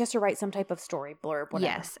 Either way, she has to write some type of story, blurb,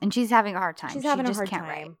 whatever. Yes. And she's having a hard time. She's having a hard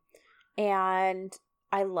time. And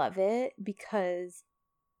I love it because,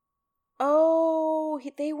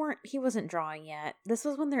 he wasn't drawing yet. This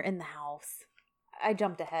was when they're in the house. I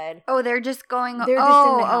jumped ahead. Oh, they're just going. They're just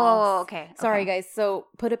in the house. Oh, okay. Sorry, guys. So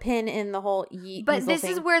put a pin in the whole But this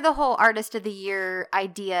is where the whole Artist of the Year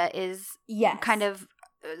idea is kind of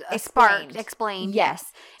explained.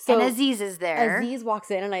 Yes. So and Aziz is there. Aziz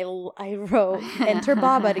walks in, and I wrote, enter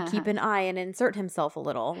Baba to keep an eye and insert himself a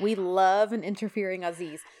little. We love an interfering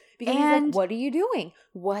Aziz. Because he's like, what are you doing?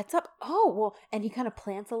 What's up? Oh, well, and he kind of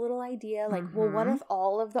plants a little idea. Well, what if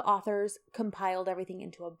all of the authors compiled everything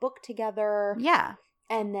into a book together? Yeah.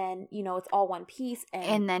 And then, it's all one piece.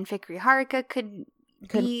 And then Fikri Harika could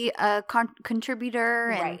be a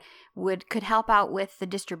contributor and could help out with the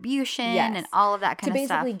distribution and all of that kind of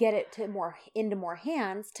stuff. To basically get it into more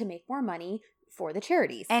hands to make more money for the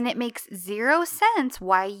charities. And it makes zero sense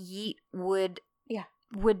why Yeet would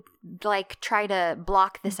try to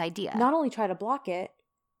block this idea. Not only try to block it,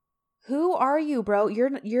 who are you, bro?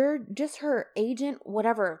 You're just her agent,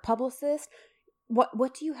 whatever, publicist.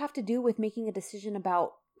 What do you have to do with making a decision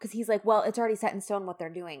about? Because he's like, well, it's already set in stone what they're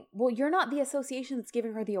doing. Well, you're not the association that's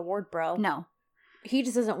giving her the award, bro. No. He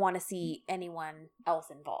just doesn't want to see anyone else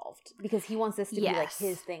involved because he wants this to be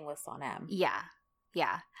his thing with Sanem. Yeah.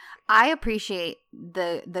 Yeah. I appreciate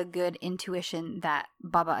the good intuition that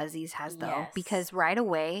Baba Aziz has, though, because right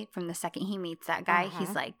away, from the second he meets that guy,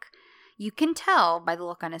 he's like, you can tell by the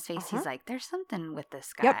look on his face, he's like, there's something with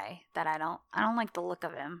this guy that I don't like the look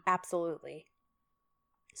of him. Absolutely.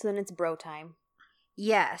 So then it's bro time.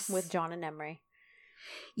 Yes. With John and Emery.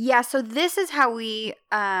 Yeah, so this is how we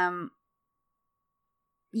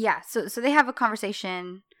so they have a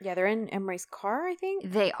conversation. Yeah, they're in Emery's car, I think.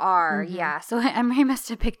 They are, yeah. So Emery must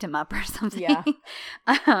have picked him up or something.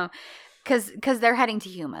 Yeah. Because they're heading to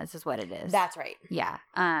Huma's is what it is. That's right. Yeah.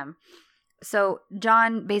 So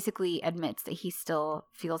John basically admits that he still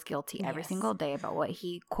feels guilty every single day about what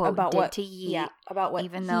he, quote, did to Yeet. Yeah, about what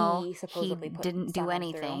even though he didn't do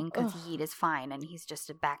anything because Yeet is fine and he's just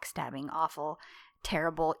a backstabbing, awful,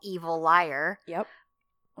 terrible, evil liar. Yep.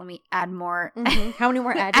 Let me add more. How many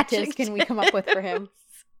more adjectives can we come up with for him?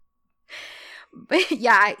 But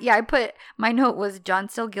I put, my note was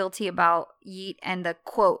John's still guilty about Yeet and the,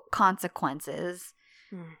 quote, consequences.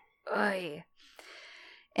 Oy.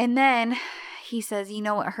 And then he says, you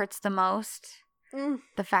know what hurts the most?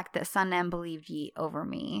 The fact that Sanem believed Yeet over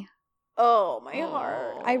me. Oh, my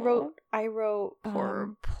heart. I wrote.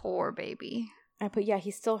 Poor baby. I put,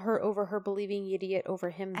 he's still hurt over her believing Idiot over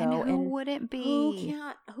him, though. And who wouldn't be?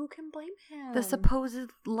 Who can blame him? The supposed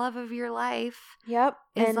love of your life. Yep.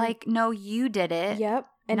 Is like, no, you did it. Yep.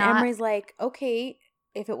 And Emery's like, okay,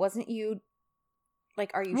 if it wasn't you,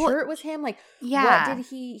 like, are you sure it was him? Like, yeah. what did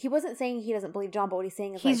he wasn't saying he doesn't believe John, but what he's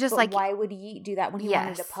saying is he's just like, why would he do that when he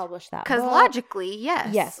wanted to publish that? Because logically,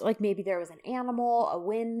 yes, like maybe there was an animal,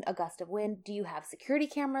 a gust of wind. Do you have security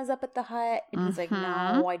cameras up at the hut? And he's like,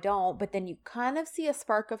 no, I don't. But then you kind of see a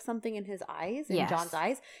spark of something in his eyes, in John's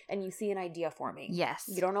eyes, and you see an idea forming. Yes,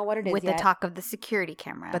 you don't know what it is with yet, the talk of the security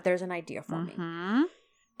camera, but there's an idea forming.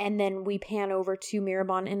 And then we pan over to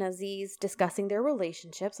Miraban and Aziz discussing their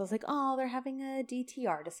relationships. I was like, oh, they're having a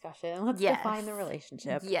DTR discussion. Let's define the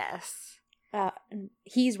relationship. Yes.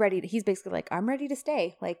 He's ready. He's basically like, I'm ready to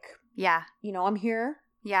stay. Like, yeah, I'm here.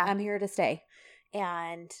 Yeah. I'm here to stay.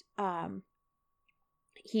 And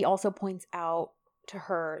he also points out to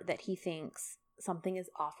her that he thinks something is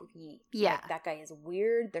off with Yi. Yeah. Like, that guy is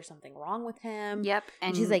weird. There's something wrong with him. Yep.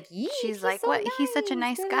 And she's like, Yi. She's like, what? Nice. He's such a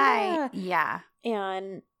nice guy. Yeah.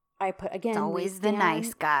 And I put, again, it's always the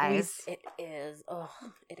nice guys. It is. Oh,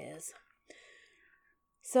 it is.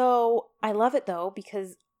 So I love it though,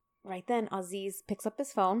 because right then Aziz picks up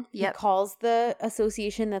his phone. Yep. He calls the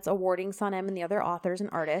association that's awarding Sanem and the other authors and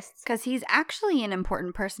artists. Because he's actually an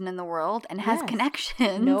important person in the world and has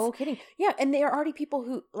connections. No kidding. Yeah, and they are already people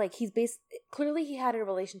who, like, clearly he had a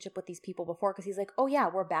relationship with these people before, because he's like, oh yeah,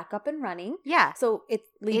 we're back up and running. Yeah. So it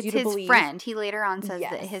leads you to believe. It's his friend. He later on says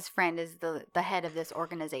that his friend is the head of this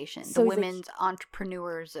organization. So the Women's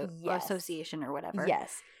Entrepreneurs Association or whatever.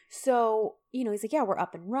 Yes. So, he's like, yeah, we're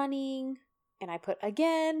up and running. And I put,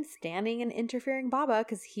 again, standing and interfering Baba,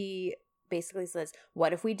 because he basically says,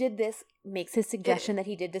 what if we did this? Makes his suggestion that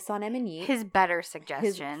he did to Sanem and Yi. His better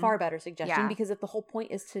suggestion. His far better suggestion, because if the whole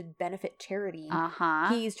point is to benefit charity,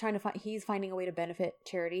 he's finding a way to benefit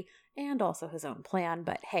charity and also his own plan.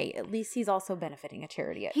 But hey, at least he's also benefiting a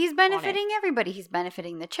charity. He's benefiting everybody. He's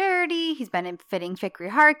benefiting the charity. He's benefiting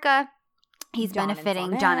Fikri Harka. He's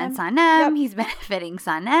benefiting John and Sanem. Yep. He's benefiting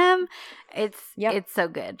Sanem. It's so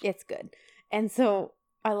good. It's good. And so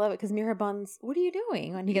I love it, because Miraban's, what are you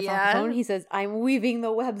doing? When he gets off the phone, he says, I'm weaving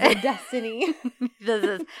the webs of destiny. He does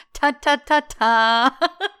this ta-ta-ta-ta.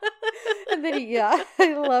 And then,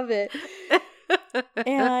 I love it.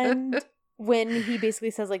 And when he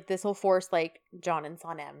basically says, like, this will force, like, John and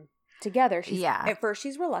Sanem together, at first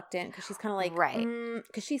she's reluctant, because she's kind of like,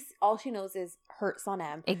 because all she knows is hurt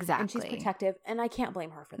Sanem. Exactly. And she's protective, and I can't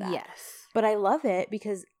blame her for that. Yes. But I love it,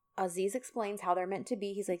 because Aziz explains how they're meant to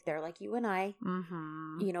be. He's like, they're like you and I.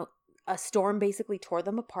 Mm-hmm. A storm basically tore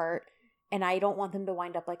them apart, and I don't want them to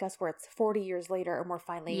wind up like us, where it's 40 years later and we're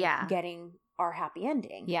finally getting our happy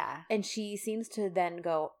ending. Yeah. And she seems to then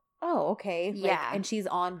go, oh, okay. Like, and she's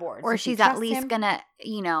on board. Or she's at least gonna,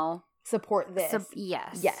 support this.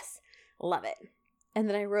 Yes. Yes. Love it. And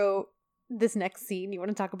then I wrote, this next scene, you want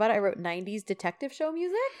to talk about it? I wrote 90s detective show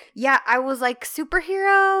music. Yeah, I was like,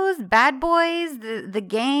 superheroes, bad boys, the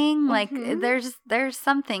gang, like there's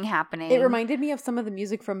something happening. It reminded me of some of the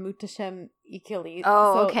music from Mutashem Ikili.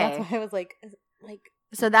 Oh, so okay. That's why I was like.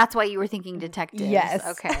 So that's why you were thinking detectives. Yes.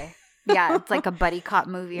 Okay. Yeah, it's like a buddy cop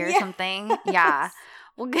movie or something. Yeah.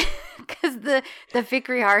 Well, because the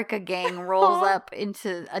Fikri Harka gang rolls up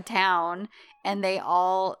into a town, and they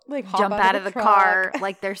all jump out of the car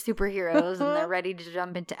like they're superheroes, and they're ready to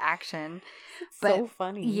jump into action. But so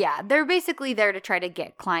funny. Yeah, they're basically there to try to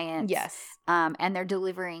get clients. Yes. And they're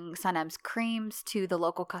delivering Sanem's creams to the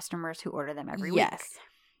local customers who order them every week. Yes.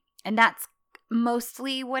 And that's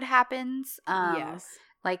mostly what happens. Yes.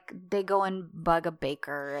 Like, they go and bug a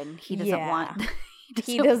baker, and he doesn't want...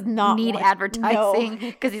 He does not need advertising,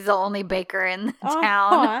 because he's the only baker in the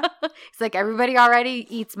town. He's like, everybody already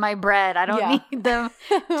eats my bread. I don't need them.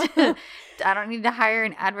 I don't need to hire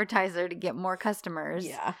an advertiser to get more customers.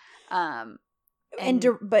 Yeah.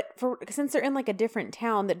 But since they're in like a different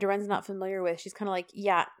town that Duren's not familiar with, she's kind of like,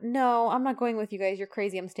 no, I'm not going with you guys. You're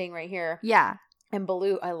crazy. I'm staying right here. Yeah. And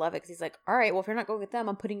Baloo, I love it, because he's like, all right, well, if you're not going with them,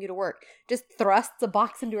 I'm putting you to work. Just thrusts a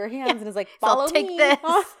box into her hands and is like, follow so I'll take me. This.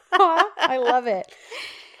 I love it.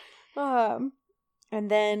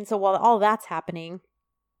 And then, so while all that's happening,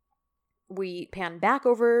 we pan back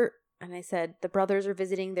over, and I said, the brothers are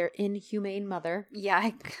visiting their inhumane mother.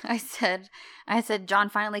 Yeah, I said, John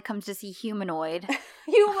finally comes to see Humanoid.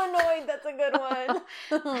 Humanoid, that's a good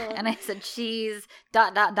one. And I said, she's ...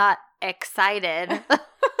 excited.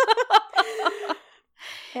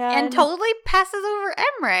 And totally passes over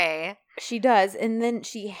Emre. She does. And then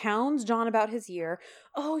she hounds John about his year.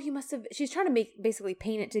 Oh, you must have... She's trying to basically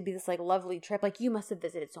paint it to be this like lovely trip. Like, you must have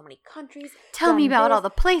visited so many countries. Tell me about all the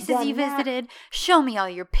places you visited. Show me all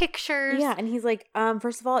your pictures. Yeah. And he's like,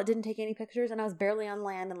 first of all, it didn't take any pictures, and I was barely on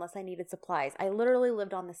land unless I needed supplies. I literally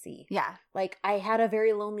lived on the sea. Yeah. Like, I had a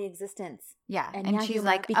very lonely existence. Yeah. And she's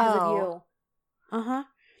like, because of you. Uh-huh.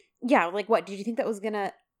 Yeah, like what? Did you think that was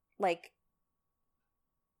gonna, like,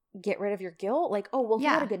 get rid of your guilt? Like, oh, well, he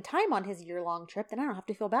had a good time on his year-long trip, then I don't have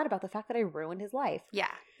to feel bad about the fact that I ruined his life.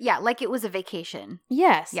 Yeah. Yeah, like it was a vacation.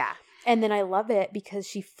 Yes. Yeah. And then I love it because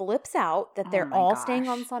she flips out that they're all staying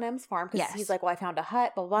on Sanem's farm because he's like, well, I found a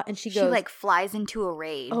hut, blah, blah, blah. And she goes. She, like, flies into a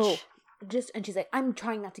rage. Oh, and she's like, I'm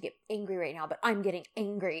trying not to get angry right now, but I'm getting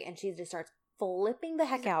angry. And she just starts flipping the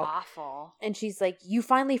heck out. Awful. And she's like, you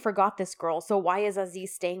finally forgot this girl, so why is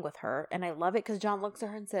Aziz staying with her? And I love it because John looks at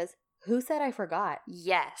her and says, who said I forgot?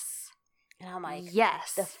 Yes. And I'm like,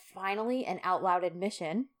 yes. Finally an out loud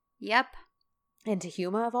admission. Yep. And to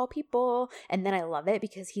Huma of all people. And then I love it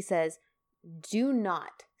because he says, do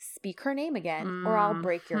not speak her name again or I'll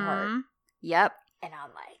break your heart. Yep. And I'm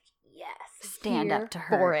like, yes. Stand up to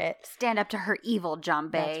her. For it. Stand up to her evil, John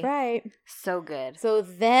Bay. That's right. So good. So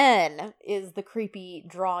then is the creepy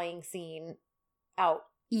drawing scene out.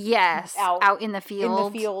 Yes. Out in the field.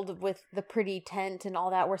 In the field with the pretty tent and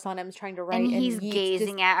all that where Sanem's trying to write. And he's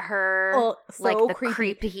gazing at her like the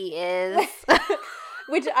creep he is.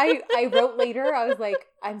 Which I wrote later. I was like,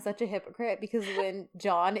 I'm such a hypocrite because when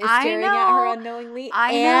John is staring at her unknowingly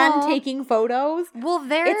and taking photos,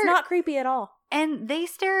 it's not creepy at all. And they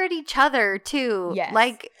stare at each other too. Yes.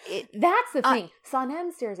 Like that's the thing.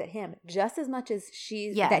 Sanem stares at him just as much as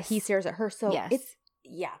that he stares at her. So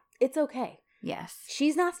it's okay. Yes.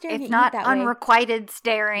 She's not staring at you that way. It's not unrequited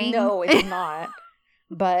staring. No, it's not.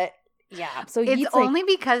 But yeah. So it's only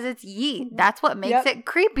because it's Yeet. That's what makes it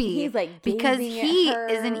creepy. He's like because he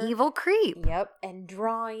is an evil creep. Yep. And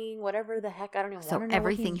drawing whatever the heck. I don't even want to know. So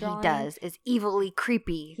everything he does is evilly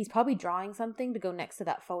creepy. He's probably drawing something to go next to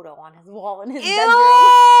that photo on his wall in his bedroom.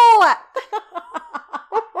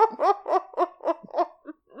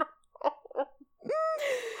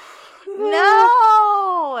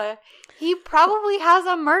 No. He probably has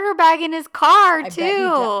a murder bag in his car,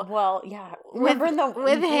 too. Well, yeah. With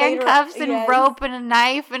handcuffs and rope and a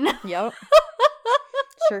knife. And yep.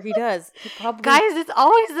 Sure he does. Guys, it's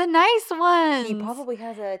always the nice ones. He probably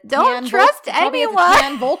has a Don't trust anyone. Has a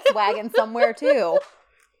tan Volkswagen somewhere, too.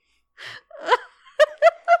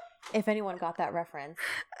 If anyone got that reference,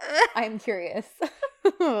 I'm curious.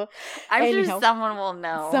 I'm sure someone will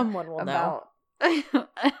know. Someone will know.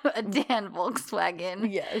 A Dan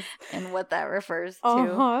Volkswagen. Yes. And what that refers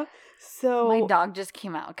to. So my dog just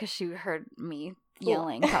came out because she heard me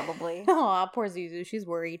yelling, probably. Aw, poor Zuzu. She's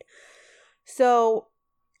worried. So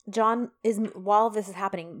while this is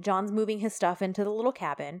happening, John's moving his stuff into the little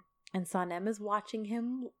cabin, and Sanem is watching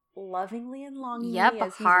him lovingly and longingly. Yep,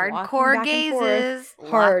 as he's hardcore gazes.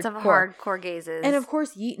 Lots of hardcore gazes. And of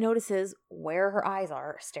course, Yeet notices where her eyes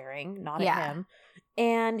are staring, not at him.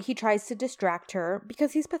 And he tries to distract her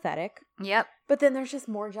because he's pathetic. Yep. But then there's just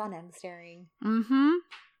more John M staring. Mm-hmm.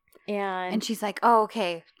 And she's like, oh,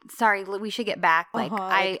 okay. Sorry, we should get back. Like,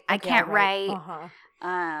 I can't write.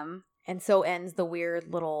 And so ends the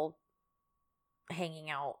weird little hanging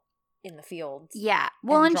out in the fields. Yeah.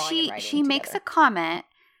 Well, and she makes a comment,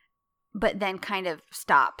 but then kind of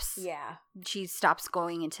stops. Yeah. She stops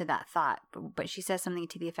going into that thought. But she says something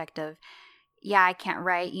to the effect of, yeah, I can't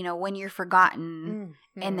write, when you're forgotten.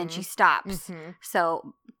 Mm-hmm. And then she stops. Mm-hmm.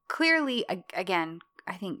 So clearly, again,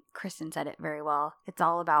 I think Kristen said it very well. It's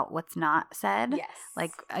all about what's not said. Yes.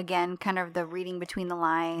 Like, again, kind of the reading between the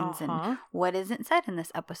lines and what isn't said in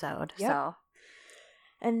this episode. Yep. So.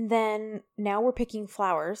 And then now we're picking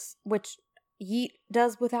flowers, which Yeet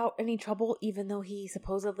does without any trouble, even though he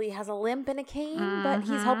supposedly has a limp and a cane. Mm-hmm. But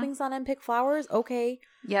he's helping Sanem pick flowers. Okay.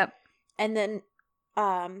 Yep. And then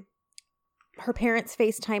her parents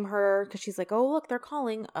FaceTime her because she's like, oh, look, they're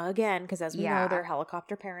calling again. Because as we know, they're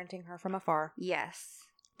helicopter parenting her from afar. Yes.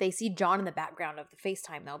 They see John in the background of the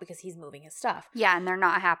FaceTime, though, because he's moving his stuff. Yeah, and they're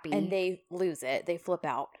not happy. And they lose it. They flip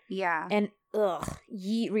out. Yeah. And,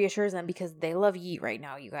 Yeet reassures them because they love Yeet right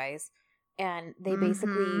now, you guys. And they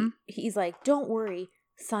basically, he's like, don't worry,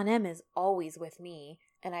 Sanem is always with me.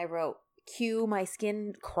 And I wrote, cue my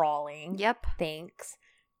skin crawling. Yep. Thanks.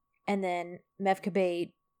 And then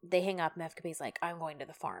Mevkabeh, they hang up. Mevkabeh's like, I'm going to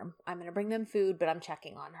the farm. I'm going to bring them food, but I'm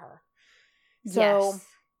checking on her. So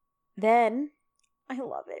then I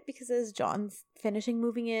love it because as John's finishing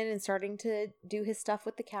moving in and starting to do his stuff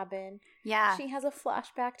with the cabin, she has a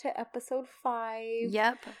flashback to episode 5.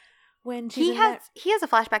 Yep. When he has a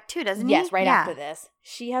flashback too, doesn't he? Yes, right after this.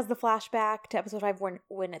 She has the flashback to episode 5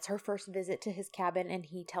 when it's her first visit to his cabin and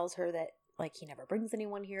he tells her that like he never brings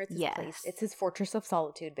anyone here. It's his place. It's his fortress of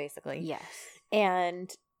solitude, basically. Yes.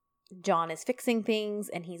 And John is fixing things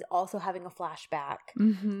and he's also having a flashback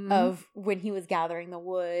of when he was gathering the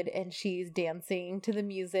wood and she's dancing to the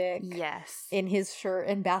music. Yes. In his shirt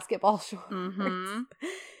and basketball shorts.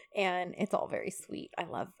 And it's all very sweet. I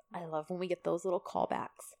love when we get those little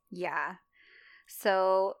callbacks. Yeah.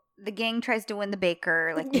 So the gang tries to win the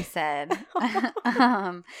baker, like we said.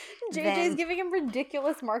 JJ's giving him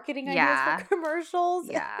ridiculous marketing ideas for commercials.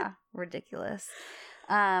 Yeah, ridiculous.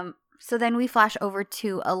 So then we flash over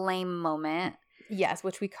to a lame moment. Yes,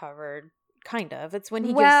 which we covered, kind of. It's when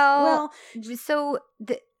he so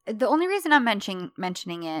the only reason I'm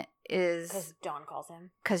mentioning it is because John calls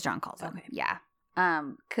him. Okay. Yeah.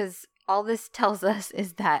 Because all this tells us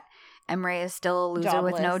is that Emre is still a loser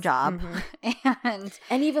Jobless. With no job. Mm-hmm.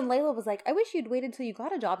 and even Layla was like, I wish you'd waited till you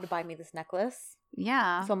got a job to buy me this necklace.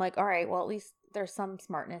 Yeah. So I'm like, all right, well, at least there's some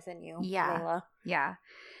smartness in you, Layla. Yeah.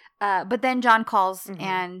 But then John calls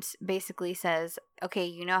and basically says, okay,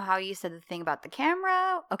 you know how you said the thing about the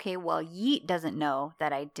camera? Okay, well, Yeet doesn't know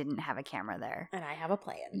that I didn't have a camera there. And I have a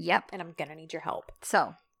plan. Yep. And I'm going to need your help.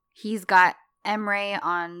 So he's got Emre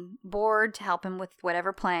on board to help him with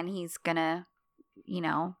whatever plan he's going to,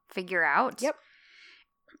 figure out. Yep.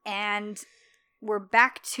 And we're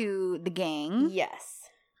back to the gang. Yes.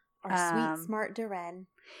 Our sweet, smart Darren.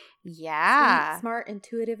 Yeah. Sweet, smart,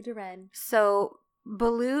 intuitive Darren. So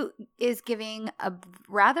Balut is giving a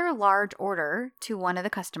rather large order to one of the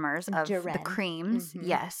customers of Jaren. The creams. Mm-hmm.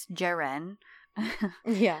 Yes, Jaren.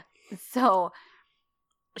 Yeah. So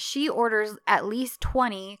she orders at least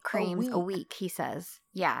 20 creams a week, he says.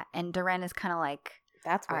 Yeah, and Darren is kind of like,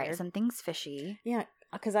 that's weird. All right, something's fishy. Yeah,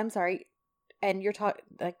 because I'm sorry. And you're talking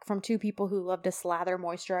like from two people who love to slather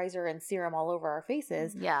moisturizer and serum all over our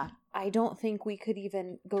faces. Yeah. I don't think we could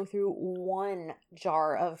even go through one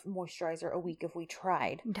jar of moisturizer a week if we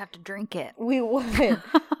tried. You'd have to drink it. We would,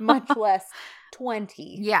 much less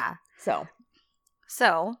 20. Yeah. So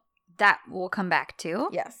that we'll come back to.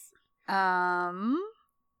 Yes. And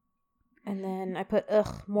then I put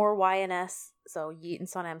more YNS. So Yeet and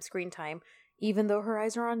Sanem screen time. Even though her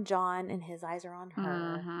eyes are on John and his eyes are on her.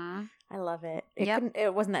 Mm-hmm. I love it.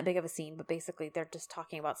 It wasn't that big of a scene, but basically they're just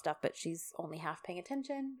talking about stuff, but she's only half paying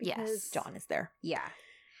attention because John is there. Yeah.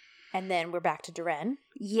 And then we're back to Darren.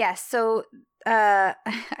 Yes. So I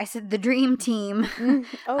said the dream team.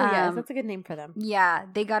 Oh, yes. That's a good name for them. Yeah.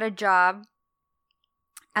 They got a job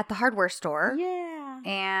at the hardware store. Yeah.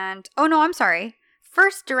 And, oh no, I'm sorry.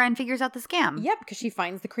 First, Darren figures out the scam. Yep, because she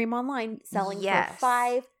finds the cream online selling for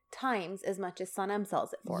 5 times as much as Sanem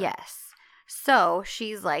sells it for. Yes. So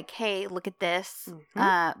she's like, hey, look at this.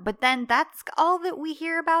 Mm-hmm. But then that's all that we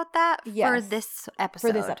hear about that for this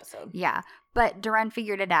episode. Yeah. But Darren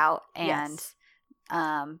figured it out and,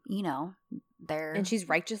 they're... And she's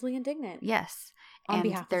righteously indignant. Yes. On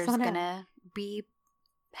behalf of there's Sanem. going to be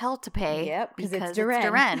hell to pay. Yep, because it's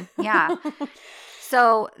Darren. Yeah.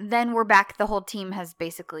 So then we're back. The whole team has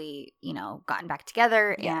basically, gotten back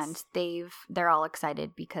together and they're all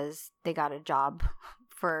excited because they got a job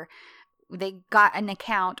they got an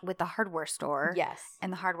account with the hardware store. Yes.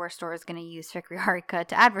 And the hardware store is going to use Fikri Harika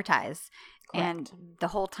to advertise. Correct. And the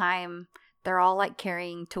whole time they're all like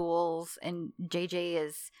carrying tools and JJ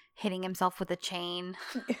is hitting himself with a chain.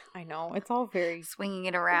 I know. It's all very... swinging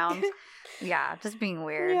it around. Yeah. Just being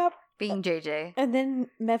weird. Yep. Being JJ. And then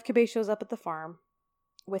Mevkibe shows up at the farm.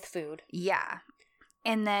 With food. Yeah.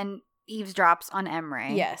 And then eavesdrops on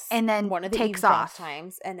Emre. Yes. And then one of the takes off.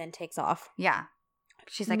 times and then takes off. Yeah.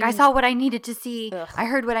 She's like, I saw what I needed to see. Ugh. I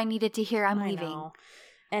heard what I needed to hear. I'm leaving. Know.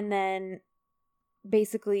 And then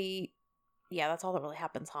basically, that's all that really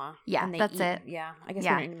happens, huh? Yeah, that's it. Yeah. I guess we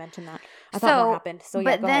didn't even mention that. I thought more happened. So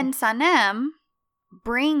but then Sanem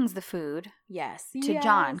brings the food to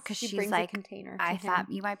John because she's like, I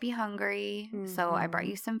thought you might be hungry, so I brought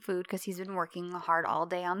you some food because he's been working hard all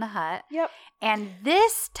day on the hut. Yep. And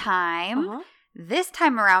this time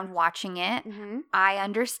around watching it, I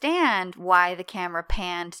understand why the camera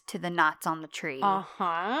panned to the knots on the tree.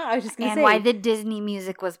 I was just going to say. And why the Disney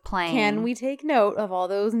music was playing. Can we take note of all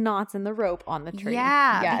those knots in the rope on the tree?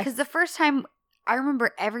 Yeah. Yes. Because the first time, I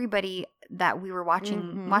remember everybody that we were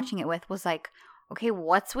watching it with was like, okay,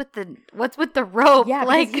 what's with the rope? Yeah,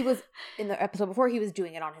 like he was in the episode before. He was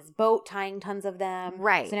doing it on his boat, tying tons of them.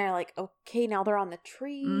 Right. So now you're like, okay, now they're on the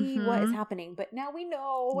tree. Mm-hmm. What is happening? But now we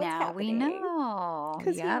know what's happening. Now we know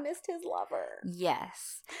because he missed his lover.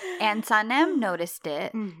 Yes, and Sanem noticed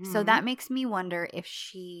it. So that makes me wonder if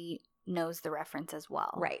she knows the reference as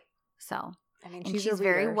well. Right. So I mean, she's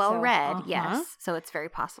very well read. Yes, so it's very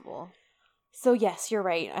possible. So, yes, you're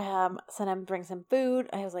right. Sanem brings him food.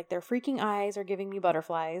 I was like, their freaking eyes are giving me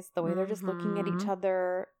butterflies. The way they're just looking at each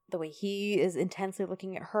other. The way he is intensely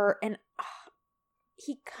looking at her. And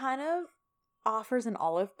he kind of offers an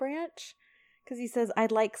olive branch. Because he says,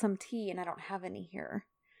 I'd like some tea and I don't have any here.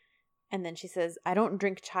 And then she says, I don't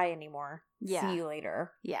drink chai anymore. Yeah. See you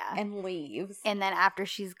later. Yeah. And leaves. And then after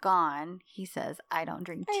she's gone, he says, I don't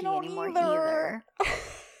drink tea anymore either.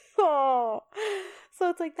 Oh. So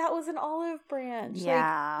it's like, that was an olive branch.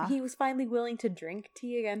 Yeah. Like, he was finally willing to drink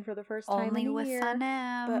tea again for the first time in a year.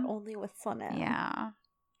 Sanem. But only with Sanem. Yeah.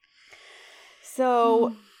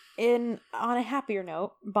 So, on a happier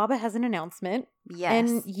note, Baba has an announcement. Yes.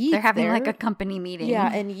 And Yeet's they're having there. like a company meeting.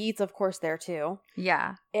 Yeah, and Yeet's, of course, there too.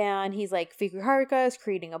 Yeah. And he's like, Fukuharika is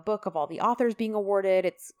creating a book of all the authors being awarded.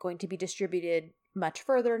 It's going to be distributed much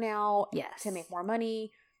further now. Yes. To make more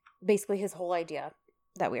money. Basically, his whole idea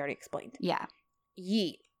that we already explained. Yeah.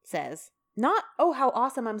 Yeet says, not, oh, how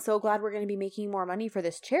awesome. I'm so glad we're going to be making more money for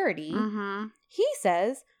this charity. Mm-hmm. He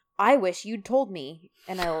says, I wish you'd told me.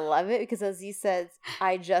 And I love it because as he says,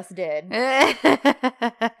 I just did.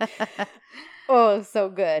 Oh, so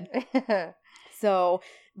good. So,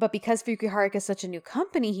 but because Fukuharika is such a new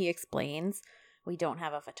company, he explains, we don't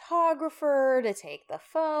have a photographer to take the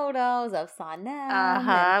photos of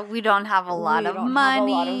Sanem. We don't have a lot of money. Have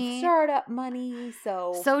a lot of startup money.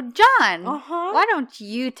 So John, why don't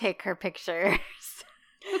you take her pictures?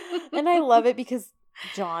 And I love it because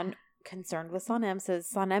John, concerned with Sanem, says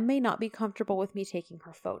Sanem may not be comfortable with me taking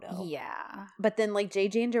her photo. Yeah. But then like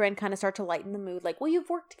JJ and Duran kind of start to lighten the mood. Like, well, you've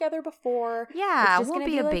worked together before. Yeah, it won't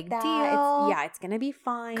be a big deal. It's going to be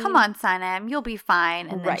fine. Come on, Sanem, you'll be fine.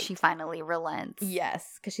 And then she finally relents.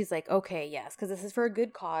 Yes, because she's like, okay, yes, because this is for a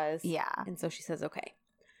good cause. Yeah. And so she says, okay.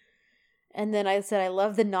 And then I said, I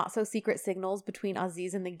love the not so secret signals between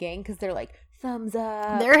Aziz and the gang because they're like, thumbs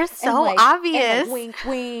up. They're so obvious. And like, wink,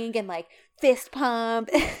 wink, and like fist pump.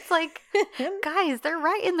 It's like, guys, they're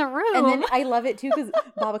right in the room. And then I love it too because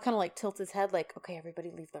Baba kind of like tilts his head like, okay,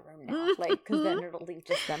 everybody leave the room now. Like, because then it'll leave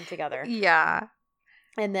just them together. Yeah.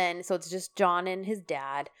 And then, so it's just John and his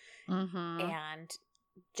dad. Mm-hmm. And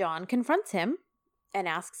John confronts him and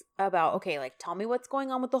asks about, okay, like, tell me what's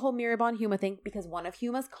going on with the whole Miraban Huma thing, because one of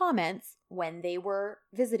Huma's comments when they were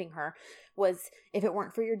visiting her was, if it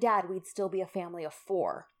weren't for your dad, we'd still be a family of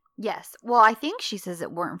 4. Yes. Well, I think she says if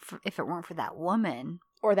it weren't for that woman.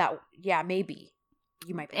 Or that, yeah, maybe.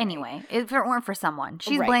 You might be anyway, right. If it weren't for someone.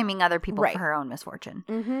 She's blaming other people for her own misfortune.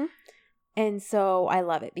 Mm-hmm. And so I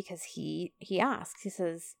love it because he asks, he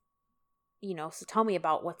says, so tell me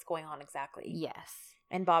about what's going on exactly. Yes.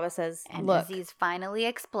 And Baba says, and look. Aziz finally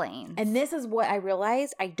explains. And this is what I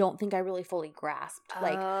realized I don't think I really fully grasped.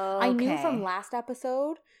 Like, I knew from last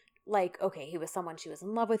episode, like, okay, he was someone she was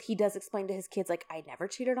in love with. He does explain to his kids, like, I never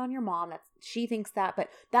cheated on your mom. She thinks that, but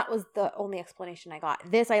that was the only explanation I got.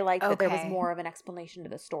 This, I liked that there was more of an explanation to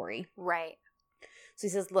the story. Right. So he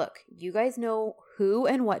says, look, you guys know who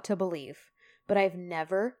and what to believe, but I've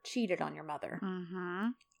never cheated on your mother. Mm-hmm.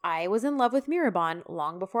 I was in love with Miraban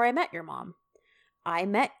long before I met your mom. I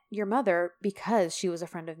met your mother because she was a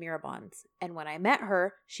friend of Miraban's. And when I met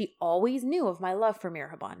her, she always knew of my love for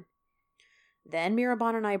Miraban. Then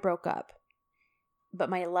Miraban and I broke up.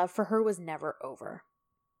 But my love for her was never over.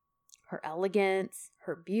 Her elegance,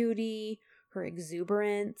 her beauty, her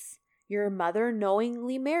exuberance. Your mother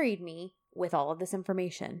knowingly married me with all of this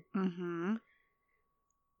information. Mm-hmm.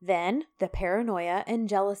 Then the paranoia and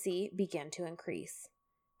jealousy began to increase.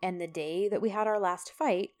 And the day that we had our last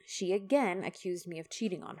fight, she again accused me of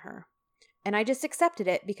cheating on her. And I just accepted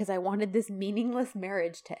it because I wanted this meaningless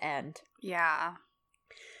marriage to end. Yeah.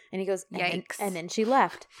 And he goes, yikes. And then she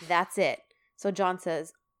left. That's it. So John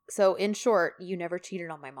says, so in short, you never cheated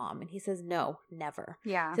on my mom. And he says, no, never.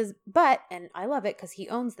 Yeah. He says, but, and I love it because he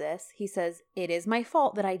owns this. He says, it is my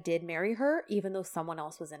fault that I did marry her, even though someone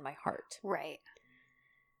else was in my heart. Right.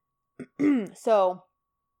 So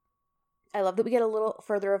I love that we get a little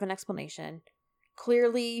further of an explanation.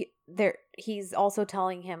 Clearly, he's also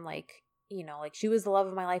telling him, like, like, she was the love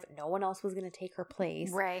of my life. No one else was going to take her place.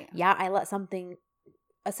 Right. Yeah, I let something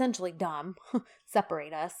essentially dumb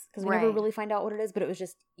separate us because we never really find out what it is, but it was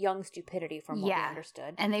just young stupidity from what we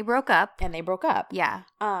understood. And they broke up. Yeah.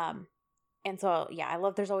 And so, yeah, I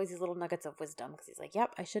love there's always these little nuggets of wisdom because he's like,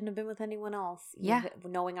 yep, I shouldn't have been with anyone else. Yeah.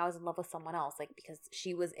 Knowing I was in love with someone else, like, because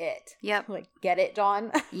she was it. Yep. Like, get it,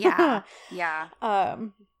 John? Yeah. Yeah.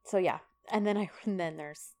 So, yeah. And then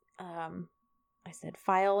there's, I said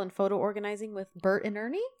file and photo organizing with Bert and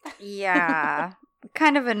Ernie. Yeah.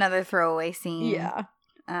 Kind of another throwaway scene. Yeah.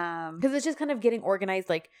 Because it's just kind of getting organized,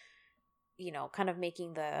 like, kind of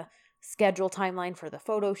making the schedule timeline for the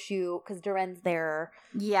photo shoot because Duran's there.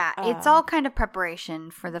 Yeah, it's all kind of preparation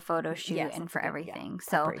for the photo shoot and for everything.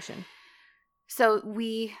 So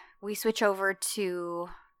we switch over to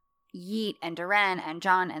Yeet and Duran and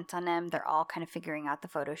John and Sanem. They're all kind of figuring out the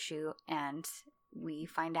photo shoot, and we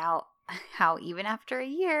find out how even after a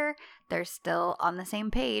year, they're still on the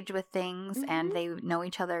same page with things and they know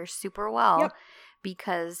each other super well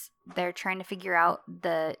because they're trying to figure out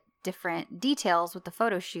the different details with the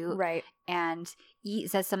photo shoot. Right. And he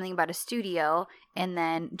says something about a studio, and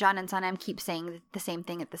then John and Sanem keep saying the same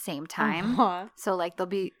thing at the same time. So like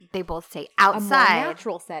they both say outside. A more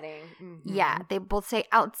natural setting. Yeah, they both say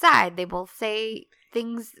outside. They both say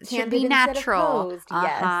things can be natural.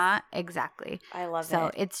 Yes. Exactly. I love it.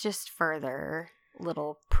 So it's just further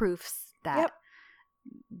little proofs that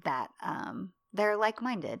they're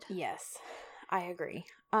like-minded. Yes, I agree.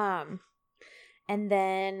 And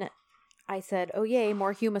then I said, oh, yay,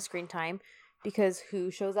 more Huma screen time. Because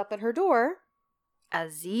who shows up at her door?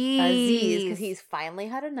 Aziz. Because he's finally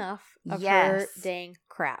had enough of her dang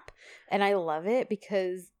crap. And I love it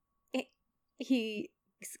because he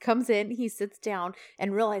comes in, he sits down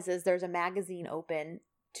and realizes there's a magazine open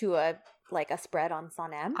to a spread on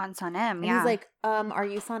Sanem. On Sanem, and he's like, are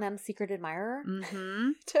you Sanem's secret admirer? Mm-hmm.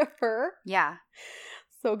 To her? Yeah.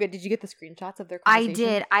 So good. Did you get the screenshots of their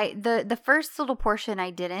conversation? I did. The first little portion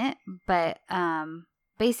I didn't, but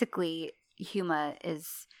basically Huma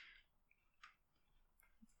is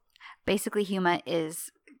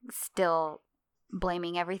still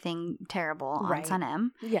blaming everything terrible on Sanem.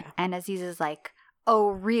 Yeah. And Aziz is like, oh,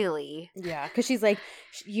 really? Yeah, because she's like,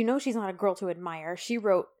 she's not a girl to admire. She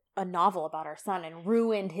wrote a novel about our son and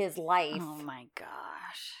ruined his life. Oh my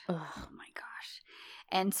gosh. Ugh. Oh my gosh.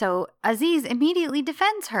 And so Aziz immediately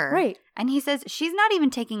defends her. Right. And he says she's not even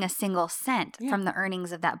taking a single cent from the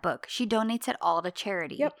earnings of that book. She donates it all to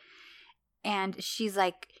charity. Yep. And she's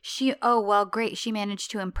like, oh, well, great. She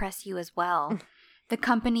managed to impress you as well. The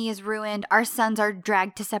company is ruined. Our sons are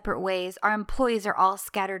dragged to separate ways. Our employees are all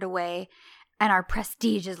scattered away. And our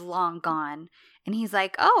prestige is long gone. And he's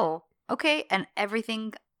like, oh, okay. And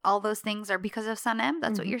all those things are because of Sanem?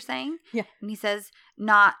 That's what you're saying? Yeah. And he says,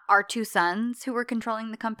 not our two sons who were controlling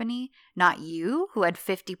the company, not you who had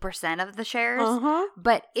 50% of the shares,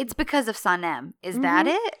 but it's because of Sanem. Is that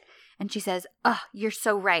it? And she says, oh, you're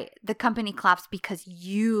so right. The company collapsed because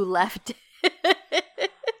you left it.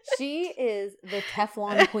 She is the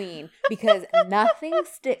Teflon queen because nothing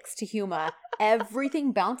sticks to Huma.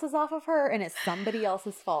 Everything bounces off of her and it's somebody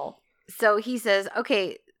else's fault. So he says,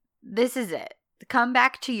 okay, this is it. Come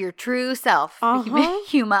back to your true self,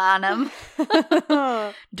 Huma Anam.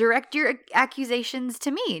 Direct your accusations to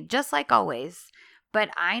me, just like always. But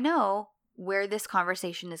I know where this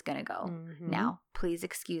conversation is going to go. Now, please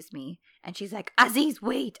excuse me. And she's like, Aziz,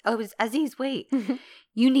 wait. Oh, Aziz, wait.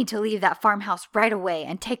 You need to leave that farmhouse right away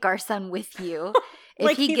and take our son with you.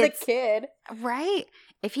 If he's a kid. Right.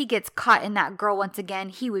 If he gets caught in that girl once again,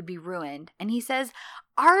 he would be ruined. And he says,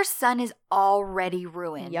 our son is already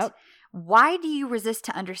ruined. Yep. Why do you resist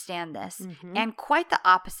to understand this? And quite the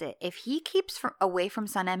opposite. If he keeps away from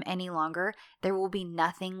Sanem any longer, there will be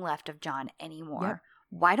nothing left of John anymore. Yep.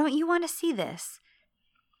 Why don't you want to see this?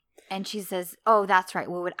 And she says, oh, that's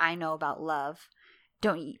right. What would I know about love?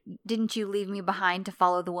 Didn't you leave me behind to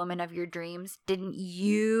follow the woman of your dreams? Didn't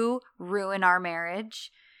you ruin our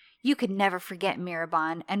marriage? You could never forget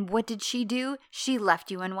Miraban. And what did she do? She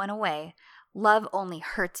left you and went away. Love only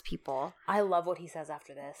hurts people. I love what he says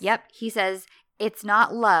after this. Yep. He says, it's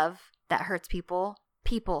not love that hurts people.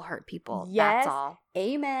 People hurt people. Yes. That's all.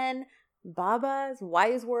 Amen. Baba's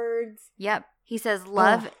wise words. Yep. He says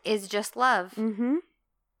love is just love.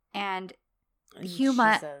 And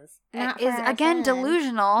Huma is again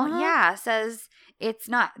delusional. Yeah. Says that's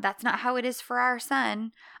not how it is for our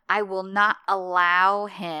son. I will not allow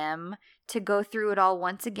him to go through it all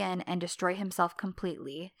once again and destroy himself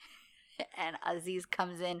completely. And Aziz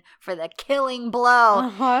comes in for the killing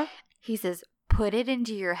blow. He says, put it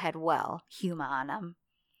into your head well, Huma Anam.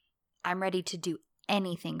 I'm ready to do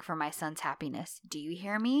anything for my son's happiness. Do you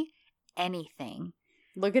hear me? Anything.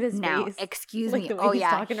 Look at his face. Now, excuse me. The way he's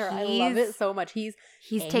talking to her. I love it so much. He's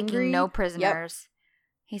taking no prisoners. Yep.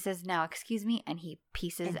 He says, now, excuse me, and he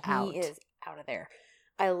pieces out. He is out of there.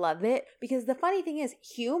 I love it because the funny thing is,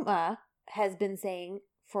 Huma has been saying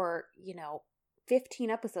for, 15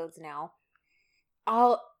 episodes now,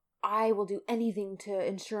 I will do anything to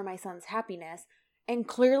ensure my son's happiness. And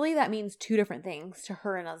clearly that means two different things to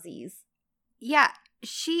her and Aziz. Yeah,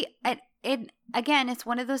 again, it's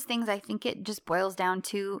one of those things. I think it just boils down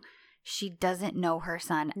to she doesn't know her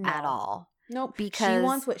son at all. Nope. Because she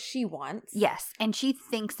wants what she wants. Yes. And she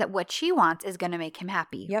thinks that what she wants is going to make him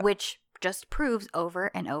happy, which just proves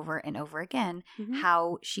over and over and over again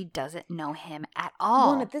how she doesn't know him at all.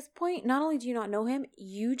 Well, and at this point, not only do you not know him,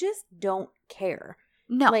 you just don't care.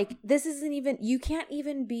 No. This isn't even, you can't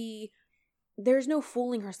even be there's no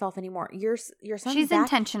fooling herself anymore. Your son's She's back,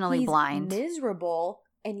 intentionally he's blind. miserable,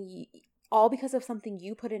 and all because of something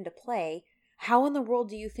you put into play. How in the world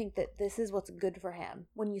do you think that this is what's good for him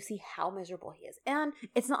when you see how miserable he is? And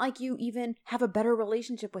it's not like you even have a better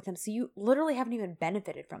relationship with him. So you literally haven't even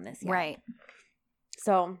benefited from this yet. Right.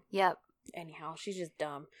 So, yep. Anyhow, she's just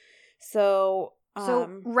dumb. So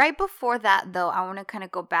right before that, though, I want to kind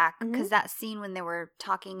of go back because that scene when they were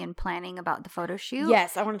talking and planning about the photo shoot.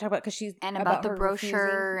 Yes, I want to talk about because she's and about the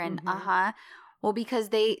brochure refusing. and well, because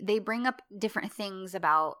they bring up different things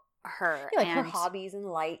about her, like her hobbies and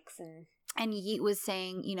likes and Yeet was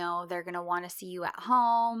saying, they're gonna want to see you at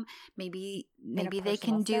home. Maybe they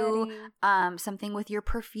can do something with your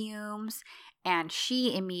perfumes. And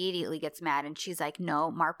she immediately gets mad and she's like,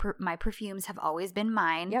 no, my perfumes have always been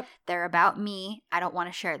mine. Yep. They're about me. I don't want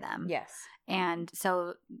to share them. Yes. And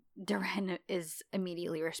so Darren is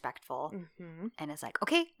immediately respectful and is like,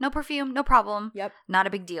 okay, no perfume, no problem. Yep. Not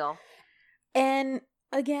a big deal. And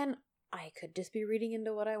again, I could just be reading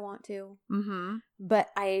into what I want to. Mm-hmm. But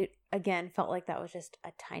I, again, felt like that was just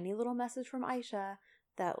a tiny little message from Aisha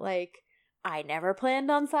that, like, I never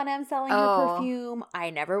planned on Sanem selling her perfume. I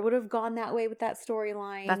never would have gone that way with that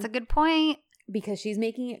storyline. That's a good point. Because she's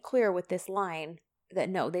making it clear with this line that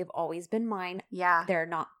no, they've always been mine. Yeah. They're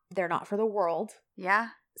not for the world. Yeah.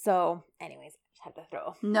 So, anyways, I had to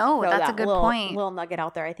throw that's a good point. Little nugget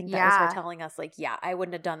out there. I think that was her telling us, like, yeah, I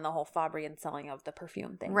wouldn't have done the whole Fabrian selling of the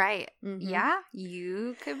perfume thing. Right. Mm-hmm. Yeah,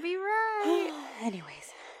 you could be right. Anyways.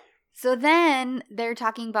 So then they're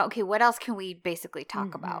talking about, okay, what else can we basically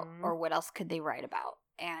talk about? Or what else could they write about?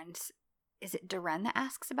 And is it Darren that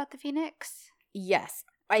asks about the Phoenix? Yes,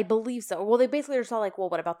 I believe so. Well, they basically are just all like, well,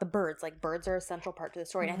 what about the birds? Like, birds are a central part to the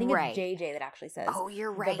story. And I think it's JJ that actually says, oh,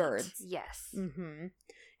 you're right. The birds. Yes. Mm-hmm.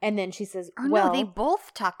 And then she says, no, they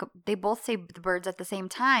both say the birds at the same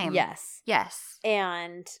time. Yes. Yes.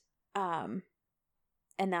 And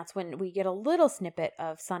that's when we get a little snippet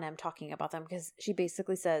of Sanem talking about them because she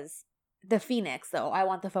basically says, the Phoenix, though. I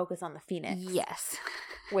want the focus on the Phoenix. Yes.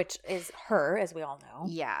 Which is her, as we all know.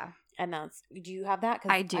 Yeah. And do you have that?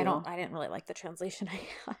 'Cause I do. I didn't really like the translation I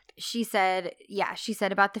had. She said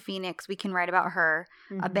about the Phoenix, we can write about her,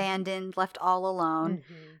 abandoned, left all alone.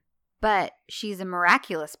 Mm-hmm. But she's a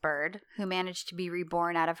miraculous bird who managed to be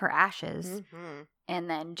reborn out of her ashes. Mm-hmm. And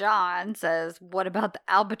then John says, what about the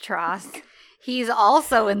albatross? He's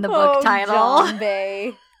also in the book title. John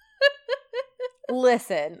Bay.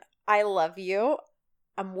 Listen, I love you.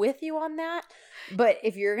 I'm with you on that. But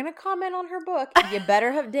if you're going to comment on her book, you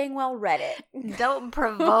better have dang well read it. Don't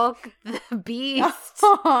provoke the beast.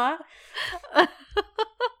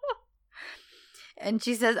 And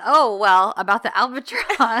she says, oh, well, about the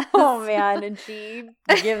albatross. Oh, man. And she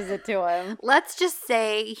gives it to him. Let's just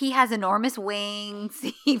say he has enormous wings.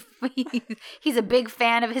 He's a big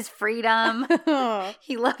fan of his freedom.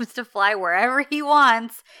 He loves to fly wherever he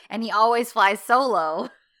wants. And he always flies solo.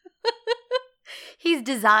 He's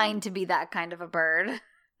designed to be that kind of a bird.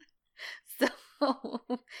 So,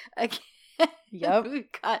 again. Yep.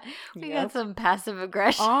 We got some passive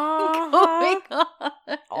aggression going on.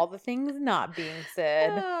 All the things not being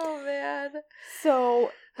said. Oh, man.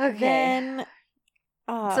 So, then...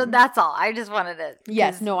 so that's all. I just wanted to...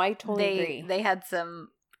 Yes, no, I totally agree. They had some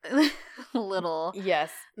little...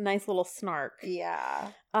 Yes, nice little snark.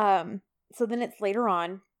 Yeah. So then it's later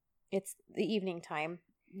on. It's the evening time.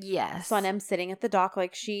 Yes. Sanem's sitting at the dock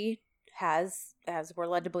like she... has, as we're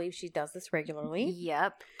led to believe, she does this regularly.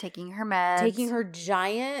 Yep. Taking her meds. Taking her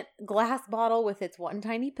giant glass bottle with its one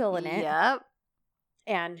tiny pill in it. Yep.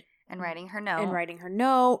 And writing her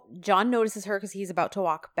note. John notices her because he's about to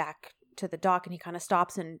walk back to the dock and he kind of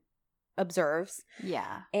stops and observes.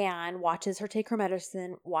 Yeah. And watches her take her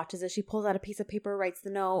medicine, watches as she pulls out a piece of paper, writes the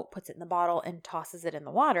note, puts it in the bottle, and tosses it in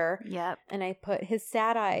the water. Yep. And I put, his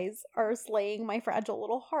sad eyes are slaying my fragile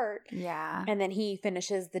little heart. Yeah. And then he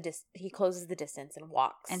finishes he closes the distance and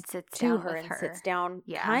walks and sits to down her with and her. Sits down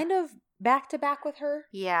kind of back to back with her.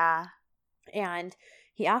 Yeah. And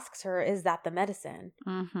he asks her, is that the medicine?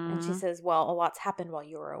 Mm-hmm. And she says, well, a lot's happened while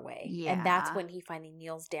you were away. Yeah. And that's when he finally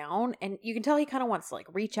kneels down. And you can tell he kind of wants to like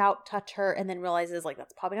reach out, touch her, and then realizes like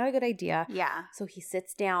that's probably not a good idea. Yeah. So he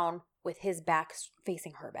sits down with his back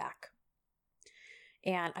facing her back.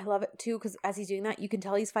 And I love it too because as he's doing that, you can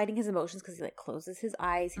tell he's fighting his emotions because he like closes his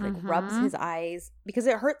eyes. He like rubs his eyes because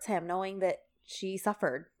it hurts him knowing that she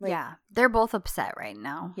suffered. Like, yeah. They're both upset right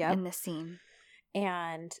now in this scene.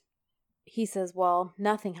 And he says, well,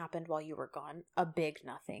 nothing happened while you were gone. A big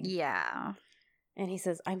nothing. Yeah. And he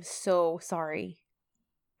says, I'm so sorry.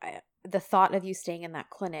 The thought of you staying in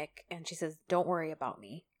that clinic. And she says, don't worry about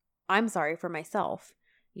me. I'm sorry for myself.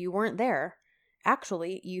 You weren't there.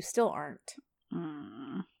 actually, you still aren't.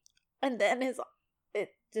 And then it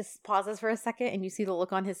just pauses for a second and you see the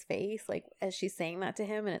look on his face, like as she's saying that to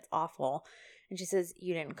him, and it's awful. And she says,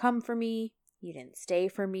 you didn't come for me. You didn't stay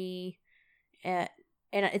for me. And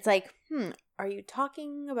it's like, are you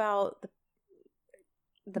talking about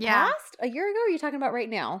the past a year ago? Or are you talking about right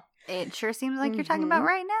now? It sure seems like you're talking about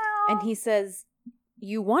right now. And he says,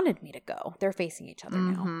 you wanted me to go. They're facing each other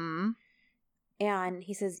now. And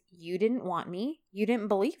he says, you didn't want me. You didn't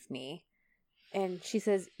believe me. And she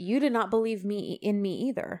says, you did not believe me in me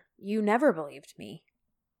either. You never believed me.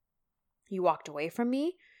 You walked away from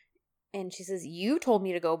me. And she says, you told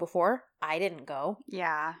me to go before. I didn't go.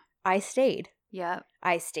 Yeah. I stayed. Yep.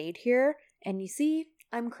 I stayed here. And you see,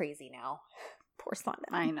 I'm crazy now. Poor son.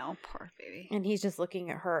 I know. Poor baby. And he's just looking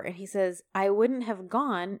at her. And he says, I wouldn't have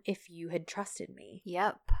gone if you had trusted me.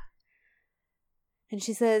 Yep. And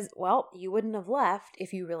she says, well, you wouldn't have left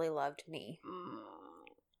if you really loved me.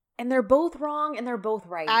 And they're both wrong and they're both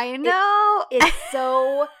right. I know. It's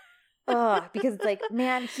so, because it's like,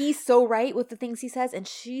 man, he's so right with the things he says and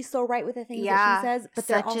she's so right with the things that she says. But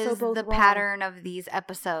they're also both the wrong. pattern of these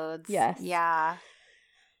episodes. Yes. Yeah.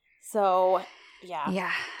 So, yeah.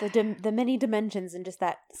 Yeah. The many dimensions in just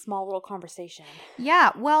that small little conversation.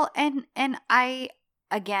 Yeah. Well, and I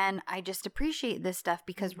just appreciate this stuff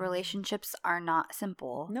because relationships are not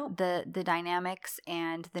simple. No. The dynamics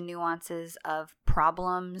and the nuances of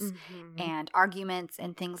problems and arguments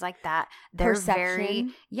and things like that. They're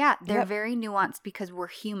very nuanced because we're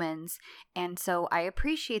humans. And so I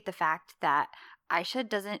appreciate the fact that Aisha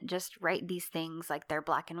doesn't just write these things like they're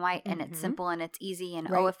black and white and it's simple and it's easy and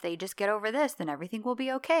if they just get over this, then everything will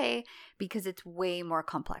be okay, because it's way more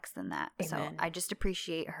complex than that. Amen. So I just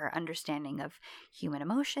appreciate her understanding of human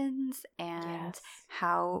emotions and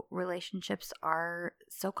how relationships are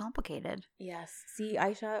so complicated. Yes. See,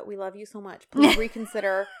 Aisha, we love you so much. Please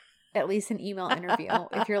reconsider at least an email interview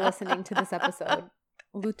if you're listening to this episode.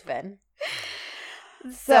 Lutven.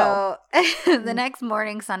 So the next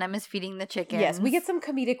morning, Sanem is feeding the chickens. Yes, we get some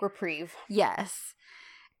comedic reprieve. Yes,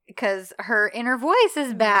 because her inner voice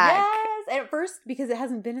is back. Yes, at first, because it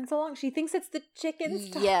hasn't been in so long, she thinks it's the chickens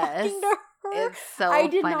talking to her. It's so I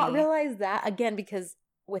did funny. not realize that, again, because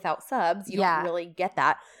without subs, you don't really get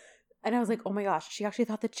that. And I was like, oh my gosh, she actually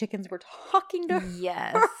thought the chickens were talking to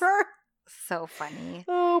her. So funny.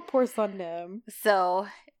 Oh, poor Sanem. So...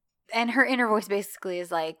 And her inner voice basically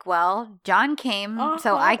is like, well, John came,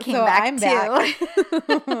 so I came back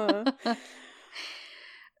too.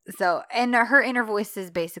 So, and her inner voice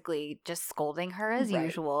is basically just scolding her as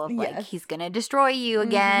usual. Of like, he's going to destroy you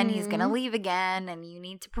again. He's going to leave again. And you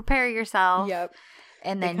need to prepare yourself. Yep.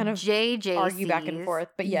 And then JJ argue back and forth.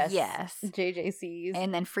 But yes. JJ sees.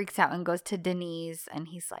 And then freaks out and goes to Denise. And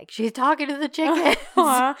he's like, she's talking to the chickens.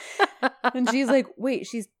 And she's like, wait,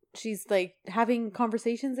 she's like having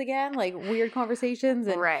conversations again, like weird conversations.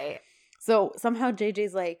 And so somehow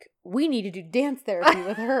JJ's like, we need to do dance therapy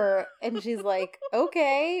with her. And she's like,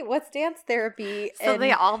 okay, what's dance therapy? So and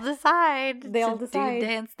they all decide to do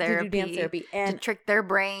dance therapy. And to trick their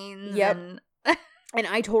brains. And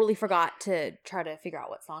I totally forgot to try to figure out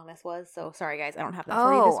what song this was. So sorry, guys. I don't have that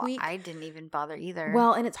for you this week. I didn't even bother either.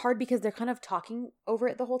 Well, and it's hard because they're kind of talking over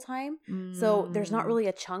it the whole time. So there's not really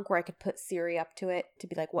a chunk where I could put Siri up to it to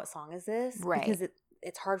be like, what song is this? Right. Because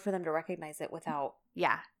it's hard for them to recognize it without...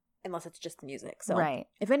 Unless it's just music. So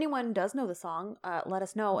if anyone does know the song, let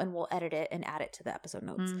us know and we'll edit it and add it to the episode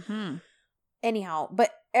notes. Anyhow,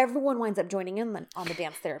 but everyone winds up joining in on the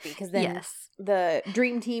dance therapy because then the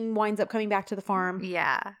dream team winds up coming back to the farm.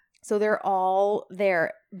 So they're all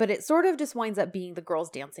there, but it sort of just winds up being the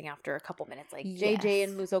girls dancing after a couple minutes. Like JJ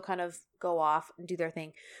and Muzo kind of go off and do their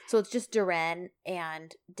thing. So it's just Duren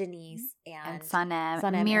and Denise and Sanem.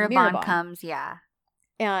 Mirabon comes,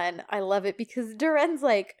 And I love it because Duren's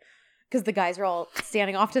like, because the guys are all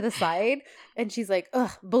standing off to the side, and she's like,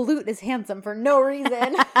 ugh, Balut is handsome for no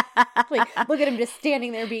reason. Like, look at him just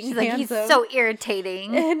standing there being handsome. Like, he's so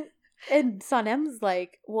irritating. And Sanem's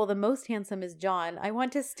like, well, the most handsome is John. I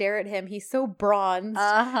want to stare at him. He's so bronzed.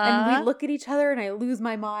 And we look at each other and I lose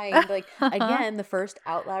my mind. Like, again, the first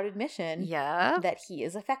out loud admission that he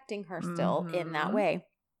is affecting her still in that way.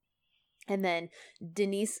 And then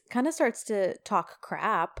Denise kind of starts to talk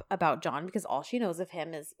crap about John because all she knows of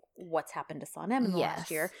him is what's happened to Sanem in the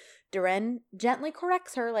last year. Duren gently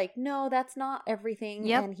corrects her, like, no, that's not everything.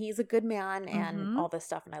 And he's a good man and all this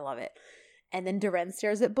stuff. And I love it. And then Duren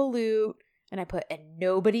stares at Balut And I put, and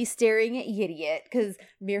nobody's staring at Idiot, because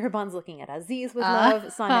Mihraban's looking at Aziz with love,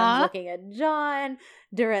 Sanem's looking at John,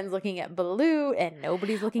 Duren's looking at Baloo, and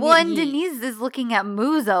nobody's looking at Yeet. And Denise is looking at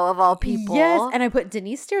Muzo, of all people. Yes, and I put,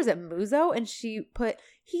 Denise stares at Muzo, and she put,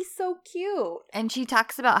 he's so cute. And she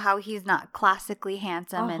talks about how he's not classically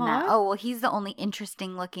handsome and that, he's the only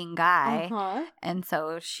interesting looking guy. And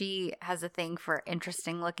so she has a thing for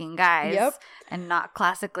interesting looking guys and not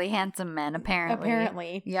classically handsome men,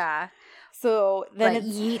 apparently. Yeah. So then but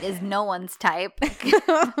Yeet is no one's type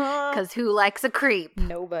because who likes a creep?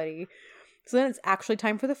 Nobody. So then it's actually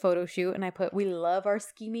time for the photo shoot, and I put, we love our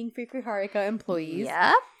scheming Freaky Harika employees.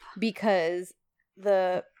 Yep. Because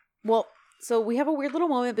so we have a weird little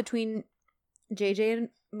moment between JJ and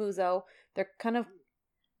Muzo. They're kind of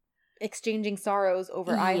exchanging sorrows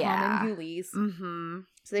over Ihan and Yuli's. Mm-hmm.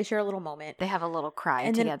 So they share a little moment. They have a little cry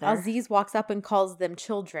together. And then Aziz walks up and calls them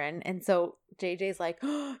children. And so JJ's like,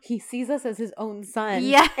 he sees us as his own son.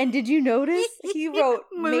 Yeah. And did you notice he wrote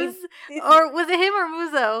Moose? Or was it him or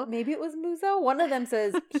Muzo? Maybe it was Muzo. One of them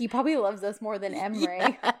says, he probably loves us more than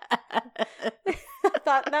Emre. I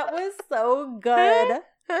thought that was so good.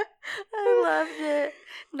 I loved it.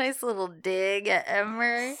 Nice little dig at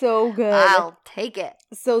Emre. So good. I'll take it.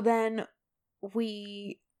 So then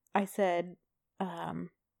I said,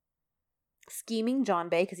 scheming John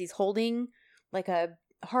Bay, because he's holding like a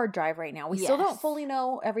hard drive right now. We still don't fully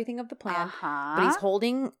know everything of the plan, but he's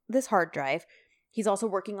holding this hard drive. He's also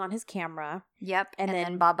working on his camera. Yep. And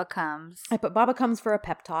then Baba comes. I put Baba comes for a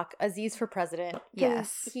pep talk. Aziz for president.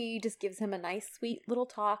 Yes. He just gives him a nice, sweet little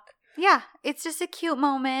talk. Yeah. It's just a cute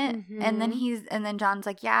moment. Mm-hmm. And then John's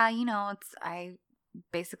like, yeah, I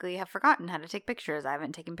basically have forgotten how to take pictures. I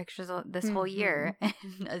haven't taken pictures this whole year.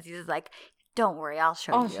 And Aziz is like, don't worry, I'll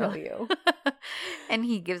show you. And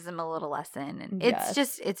he gives him a little lesson. And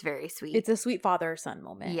it's very sweet. It's a sweet father-son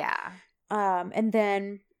moment. Yeah. And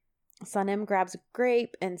then Sanem grabs a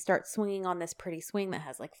grape and starts swinging on this pretty swing that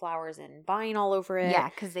has like flowers and vine all over it. Yeah,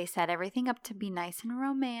 because they set everything up to be nice and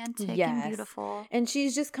romantic and beautiful. And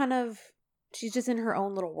she's just in her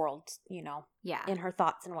own little world, Yeah. in her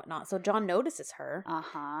thoughts and whatnot. So John notices her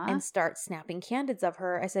and starts snapping candids of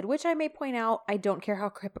her. I said, which I may point out, I don't care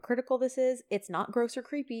how hypocritical this is. It's not gross or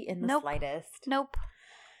creepy in the slightest. Nope.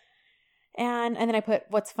 And then I put,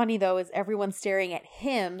 what's funny though is everyone's staring at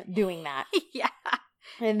him doing that. Yeah.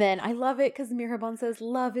 And then I love it because Mihraban says,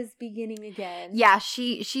 love is beginning again. Yeah,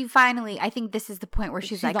 she finally, I think this is the point where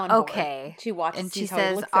she's like, okay. She watches and she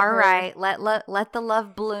says, all right, let the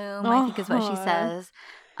love bloom, I think is what she says.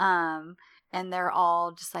 And they're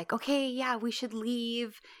all just like, okay, yeah, we should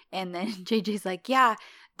leave. And then JJ's like, yeah,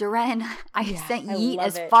 Duren, I sent Yeet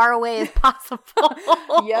as far away as possible.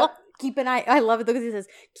 Yep. Keep an eye. I love it because he says,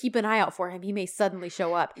 keep an eye out for him. He may suddenly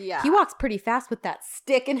show up. Yeah. He walks pretty fast with that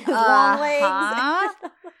stick in his long legs.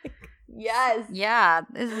 Yes. Yeah.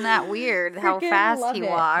 Isn't that weird how fast he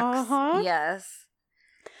walks? Yes.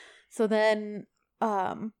 So then,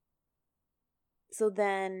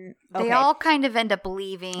 they all kind of end up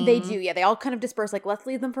leaving. They do, yeah. They all kind of disperse. Like, let's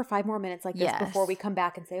leave them for 5 more minutes like this before we come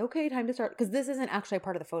back and say, okay, time to start. Because this isn't actually a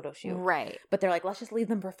part of the photo shoot. Right. But they're like, let's just leave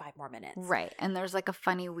them for 5 more minutes. Right. And there's like a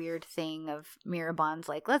funny, weird thing of Mihraban's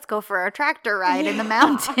like, let's go for a tractor ride in the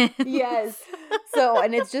mountains. Yes. So,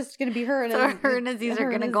 and it's just going to be her and her and Aziz are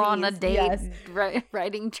going to go on a date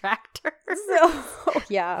riding tractors. So,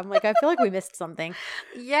 yeah. I'm like, I feel like we missed something.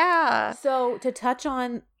 Yeah. So,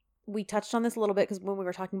 we touched on this a little bit because when we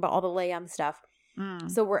were talking about all the Layam stuff.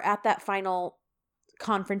 So we're at that final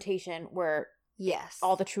confrontation where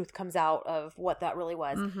all the truth comes out of what that really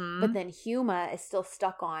was. Mm-hmm. But then Huma is still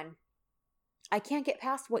stuck on, I can't get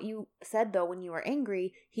past what you said though when you were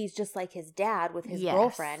angry. He's just like his dad with his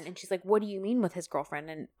girlfriend. And she's like, what do you mean with his girlfriend?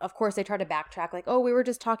 And of course they try to backtrack like, oh, we were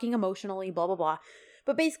just talking emotionally, blah, blah, blah.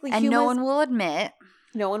 But basically no one will admit.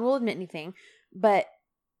 No one will admit anything. But,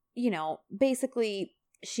 basically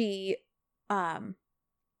she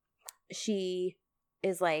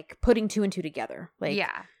is like putting 2 and 2 together. Like,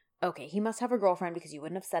 okay, he must have a girlfriend because you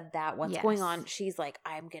wouldn't have said that. What's going on? She's like,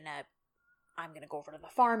 I'm gonna go over to the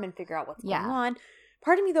farm and figure out what's going on.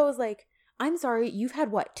 Part of me though is like, I'm sorry, you've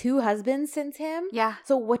had 2 husbands since him? Yeah.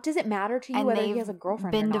 So what does it matter to you whether he has a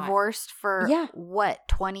girlfriend or not? Been divorced for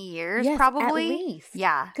 20 years probably? At least.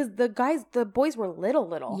 Yeah. Because the boys were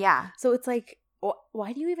little. Yeah. So it's like,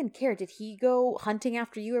 why do you even care? Did he go hunting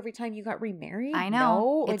after you every time you got remarried? I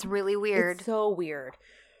know. No? It's really weird. It's so weird.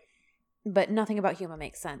 But nothing about Huma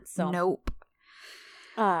makes sense. So nope.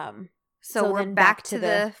 So we're back to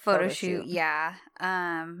the photo shoot. Yeah.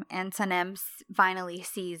 And Sanem finally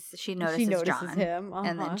notices John. Him.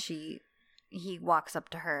 And then he walks up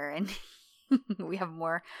to her and we have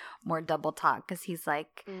more double talk because he's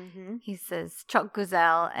like, he says Çok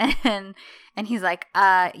Güzel, and he's like,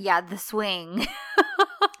 yeah, the swing.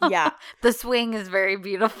 Yeah. The swing is very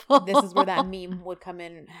beautiful. This is where that meme would come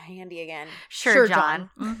in handy again. Sure, John.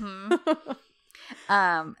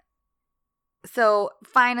 So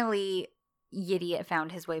finally, Idiot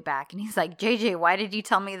found his way back, and he's like, JJ, why did you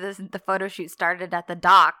tell me the photo shoot started at the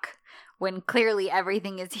dock when clearly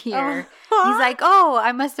everything is here? He's like, oh,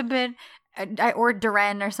 I must have been... or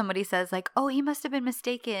Duran or somebody says like, oh, he must have been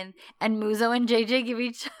mistaken, and Muzo and JJ give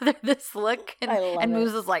each other this look, and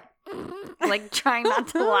Muzo's like trying not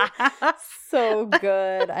to laugh. So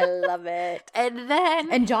good. I love it.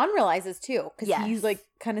 And John realizes too, because he's like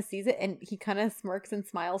kind of sees it, and he kind of smirks and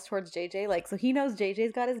smiles towards JJ, like, so he knows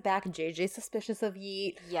JJ's got his back. JJ's suspicious of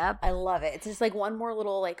Yeet. Yep. I love it. It's just like one more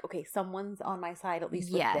little like, okay, someone's on my side at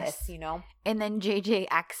least with this, you know. And then JJ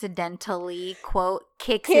accidentally, quote,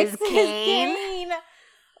 kicks his cane.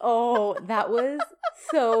 Oh, that was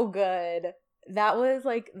so good. That was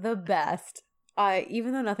like the best.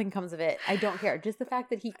 Even though nothing comes of it, I don't care. Just the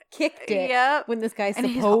fact that he kicked it when this guy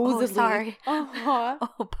supposedly. Oh, sorry.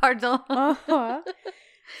 Oh, pardon.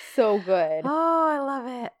 So good. Oh, I love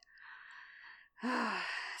it.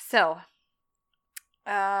 So,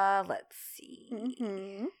 let's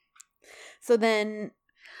see. So then,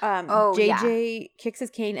 JJ kicks his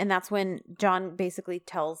cane, and that's when John basically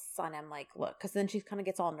tells Sanem, like, look, because then she kind of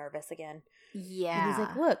gets all nervous again. Yeah. And he's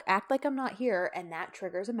like, look, act like I'm not here, and that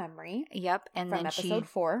triggers a memory. Yep. And from then episode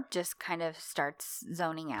 4. Just kind of starts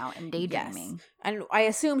zoning out and daydreaming. Yes. And I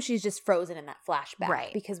assume she's just frozen in that flashback.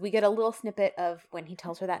 Right. Because we get a little snippet of when he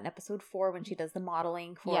tells her that in episode 4, when she does the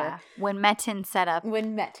modeling for... Yeah. When Metin set up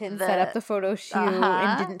the photo shoot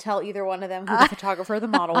and didn't tell either one of them who the photographer or the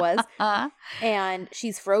model was. And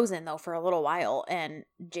she's frozen, though, for a little while. And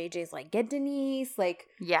JJ's like, get Denise. Like...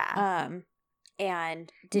 Yeah.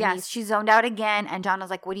 And Denise... Yes, she zoned out again, and John was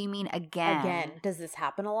like, what do you mean again? Again. Does this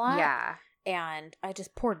happen a lot? Yeah. And I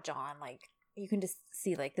just, poor John, like, you can just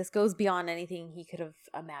see, like, this goes beyond anything he could have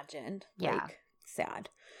imagined. Yeah. Like, sad.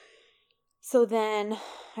 So then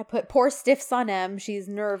I put poor stiff Sanem. She's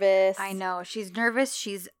nervous. I know. She's nervous.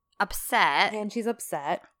 She's upset. And she's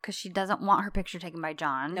upset. Because she doesn't want her picture taken by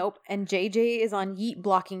John. Nope. And JJ is on Yeet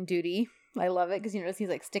blocking duty. I love it because you notice he's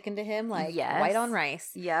like sticking to him like white on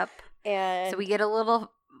rice. Yep. And so we get a little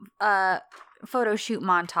photo shoot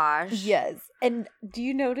montage. Yes. And do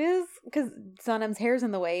you notice, because Sanem's hair's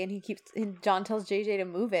in the way, and John tells JJ to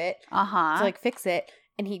move it to like fix it,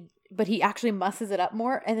 and he actually musses it up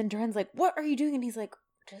more, and then Duran's like, what are you doing? And he's like,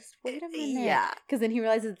 just wait a minute. Yeah. Because then he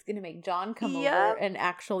realizes it's going to make John come over and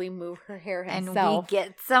actually move her hair himself. And we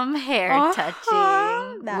get some hair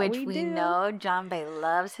touching, which we know John Bay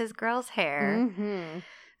loves his girl's hair. Mm-hmm.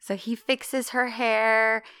 So he fixes her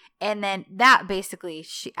hair, and then that basically,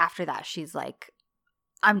 after that, she's like,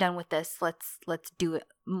 I'm done with this. Let's do it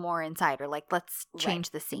more inside, or like, let's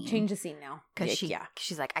change the scene. Change the scene now. Because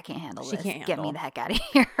she's like, I can't handle this. Can't Get me the heck out of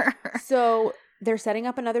here. So they're setting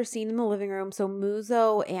up another scene in the living room. So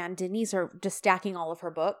Muzo and Denise are just stacking all of her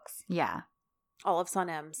books. Yeah. All of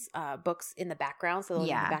Sanem's books in the background. So in the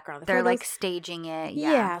background of the they're photos. like staging it.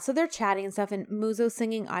 Yeah. So they're chatting and stuff, and Muzo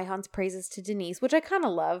singing Ayhan's praises to Denise, which I kind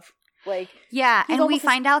of love. Like, yeah, and we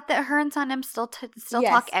find out that her and Sanem still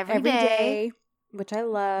talk every day, which I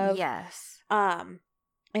love. Yes. And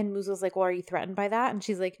Muzo's like, well, are you threatened by that? And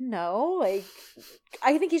she's like, no. Like,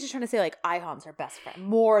 I think he's just trying to say, like, Ayhan's her best friend.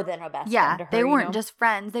 More than a best friend to her. They weren't just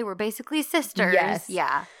friends. They were basically sisters. Yes.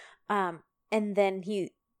 Yeah. And then he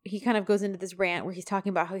kind of goes into this rant where he's talking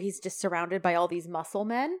about how he's just surrounded by all these muscle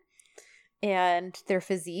men and their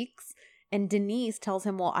physiques. And Denise tells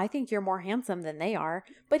him, well, I think you're more handsome than they are.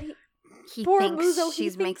 But he thinks Muzo,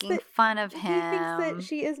 she's making fun of him. He thinks that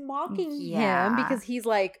she is mocking him because he's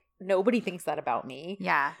like, nobody thinks that about me.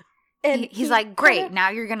 Yeah. And he's like, great, now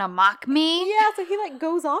you're going to mock me? Yeah, so he like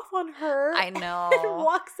goes off on her. I know. And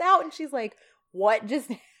walks out, and she's like, what just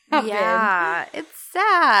happened? Yeah, it's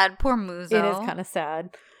sad. Poor Muzo. It is kind of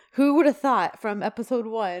sad. Who would have thought from episode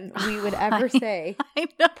 1 we would ever say, I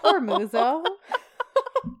know. Poor Muzo.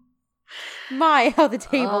 My, how the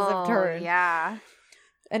tables have turned. Yeah.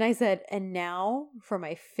 And I said, and now for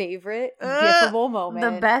my favorite gifable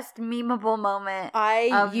moment. The best memeable moment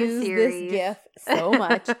I use this gif so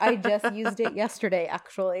much. I just used it yesterday,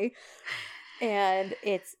 actually. And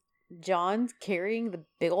it's John carrying the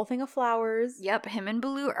big old thing of flowers. Yep, him and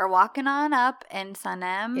Baloo are walking on up, and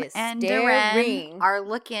Sanem and Duran are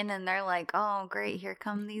looking, and they're like, oh, great, here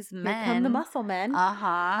come these men. Here come the muscle men.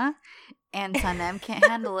 Uh-huh. And Sanem can't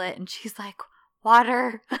handle it, and she's like,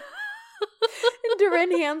 water. And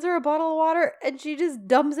Doreen hands her a bottle of water and she just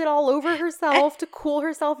dumps it all over herself to cool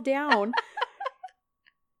herself down.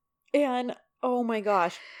 And oh my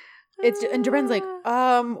gosh. And Doreen's like,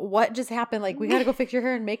 what just happened? Like, we gotta go fix your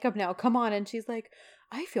hair and makeup now. Come on. And she's like,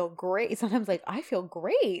 I feel great. Sometimes like, I feel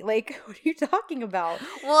great. Like, what are you talking about?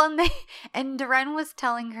 Well, and Doreen was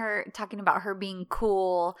talking about her being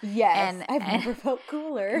cool. Yes. And I've never felt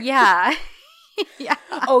cooler. Yeah. Yeah.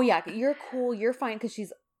 Oh yeah. You're cool. You're fine. Cause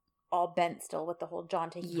she's all bent still with the whole John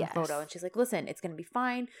taking her photo. And she's like, listen, it's going to be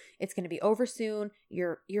fine. It's going to be over soon.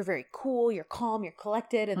 You're very cool. You're calm. You're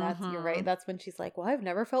collected. And you're right. That's when she's like, well, I've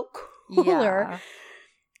never felt cooler. Yeah.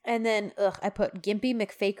 And then, I put Gimpy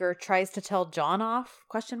McFaker tries to tell John off, ?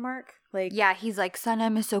 Like, yeah, he's like,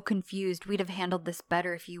 Sanem is so confused. We'd have handled this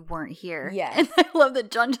better if you weren't here. Yeah. And I love that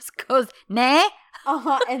John just goes, nah?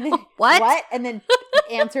 And then, what? And then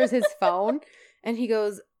answers his phone. And he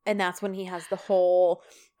goes, and that's when he has the whole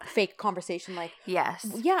fake conversation like, yes,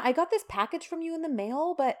 yeah, I got this package from you in the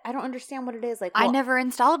mail, but I don't understand what it is. Like, I never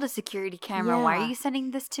installed a security camera. Yeah. Why are you sending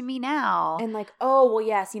this to me now? And like, oh, well,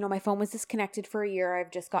 yes, my phone was disconnected for a year. I've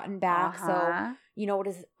just gotten back. So, what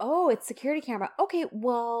is it? Oh, it's security camera. Okay,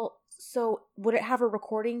 well, so would it have a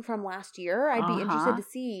recording from last year? I'd be interested to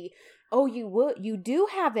see. Oh, you do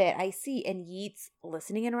have it. I see. And Yeet's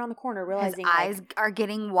listening in around the corner, realizing his eyes are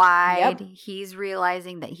getting wide. Yep. He's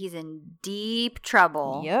realizing that he's in deep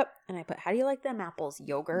trouble. Yep. And I put, how do you like them apples?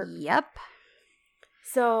 Yogurt. Yep.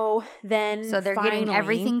 So then, they're getting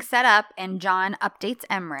everything set up, and John updates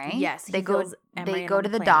Emre. Yes, they go to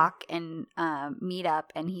the dock and meet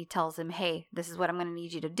up, and he tells him, "Hey, this is what I'm going to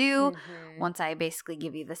need you to do. Once I basically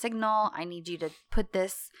give you the signal, I need you to put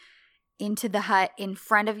this into the hut in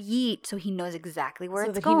front of Yeet so he knows exactly where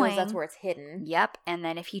it's going. So that he knows that's where it's hidden. Yep. And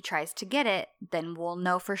then if he tries to get it, then we'll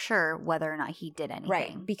know for sure whether or not he did anything.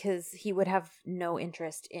 Right. Because he would have no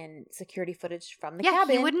interest in security footage from the cabin.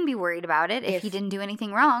 Yeah, he wouldn't be worried about it if he didn't do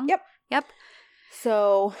anything wrong. Yep.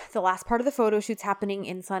 So the last part of the photo shoot's happening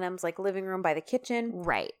in Sanem's like living room by the kitchen.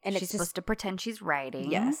 Right. And she's supposed to pretend she's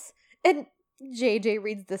writing. Yes. And JJ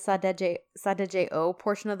reads the Sadeje-o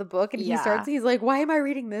portion of the book, and he's like, why am I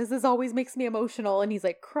reading this? This always makes me emotional. And he's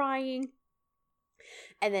like crying.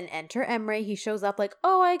 And then enter Emre. He shows up like,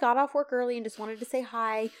 oh, I got off work early and just wanted to say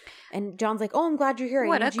hi. And John's like, oh, I'm glad you're here.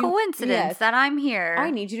 What a coincidence that I'm here.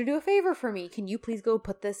 I need you to do a favor for me. Can you please go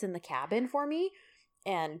put this in the cabin for me?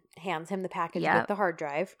 And hands him the package with the hard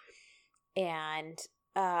drive. And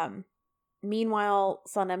meanwhile,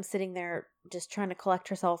 Sanem's sitting there just trying to collect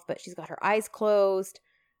herself, but she's got her eyes closed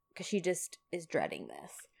because she just is dreading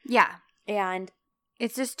this. Yeah. And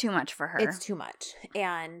it's just too much for her. It's too much.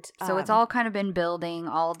 And so it's all kind of been building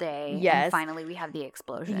all day. Yes. And finally we have the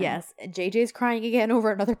explosion. Yes. JJ's crying again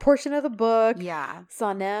over another portion of the book. Yeah.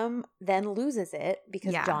 Sanem then loses it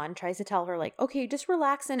because John tries to tell her like, okay, just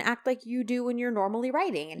relax and act like you do when you're normally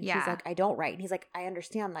writing. And she's like, I don't write. And he's like, I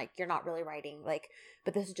understand. Like, you're not really writing. Like,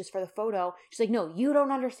 but this is just for the photo. She's like, no, you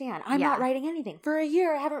don't understand. I'm not writing anything. For a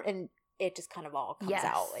year, I haven't. And it just kind of all comes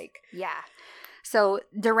out like. Yeah. So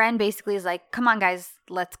Doreen basically is like, come on, guys,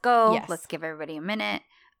 let's go. Yes. Let's give everybody a minute.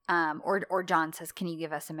 Or John says, can you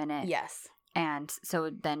give us a minute? Yes. And so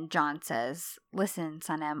then John says, listen,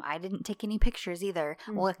 Sanem, I didn't take any pictures either.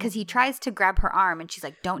 Mm-hmm. Well, because he tries to grab her arm and she's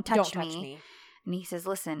like, don't touch me. And he says,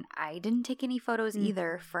 listen, I didn't take any photos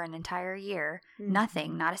either for an entire year.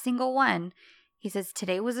 Nothing, not a single one. He says,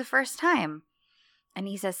 today was the first time. And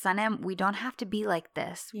he says, Sanem, we don't have to be like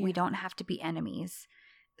this. Yeah. We don't have to be enemies.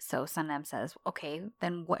 So Sanem says, okay,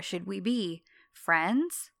 then what should we be?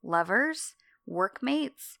 Friends? Lovers?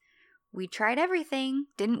 Workmates? We tried everything,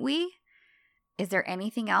 didn't we? Is there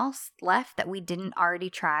anything else left that we didn't already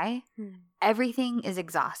try? Everything is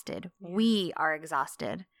exhausted. Yeah. We are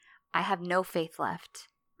exhausted. I have no faith left.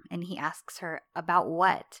 And he asks her, about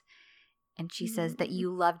what? And she says that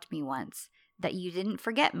you loved me once, that you didn't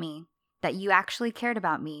forget me, that you actually cared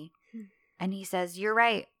about me. And he says, you're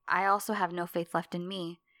right. I also have no faith left in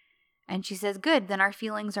me. And she says, good, then our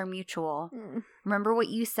feelings are mutual. Remember what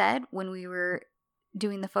you said when we were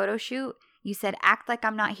doing the photo shoot? You said, act like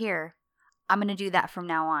I'm not here. I'm going to do that from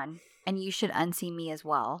now on. And you should unsee me as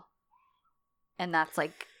well. And that's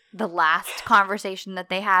like the last conversation that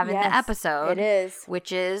they have in the episode. It is.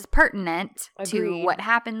 Which is pertinent to what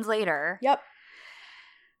happens later. Yep.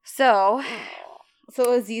 So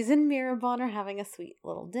Aziz and Mirabon are having a sweet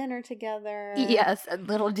little dinner together. Yes,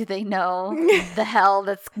 little do they know the hell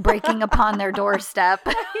that's breaking upon their doorstep.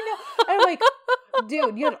 I know. I'm like,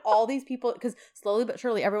 dude, you had all these people, because slowly but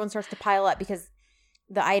surely everyone starts to pile up because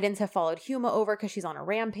the Idens have followed Huma over because she's on a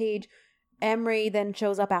rampage. Emre then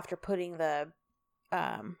shows up after putting the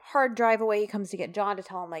hard drive away. He comes to get John to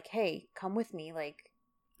tell him, like, hey, come with me. Like,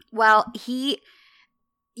 well,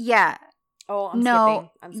 yeah. Oh, I'm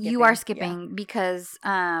skipping. You are skipping because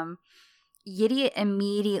Idiot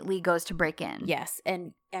immediately goes to break in. Yes,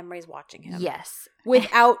 and Emery's watching him. Yes.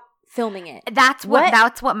 Without filming it. That's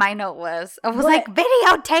what my note was. I was like,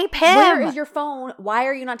 videotape him. Where is your phone? Why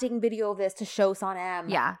are you not taking video of this to show Sanem?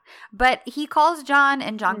 Yeah. But he calls John,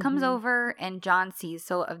 and John comes over, and John sees.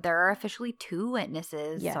 So there are officially 2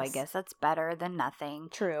 witnesses. Yes. So I guess that's better than nothing.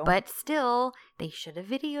 True. But still, they should have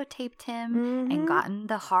videotaped him and gotten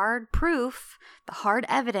the hard proof, the hard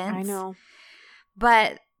evidence. I know.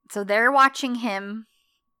 But so they're watching him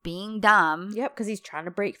being dumb. Yep, because he's trying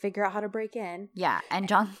to figure out how to break in. Yeah, and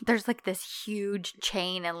John, there's like this huge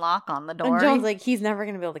chain and lock on the door. And John's like, he's never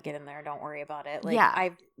going to be able to get in there. Don't worry about it. Like, yeah.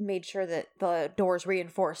 I've made sure that the door's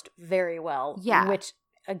reinforced very well. Yeah. Which,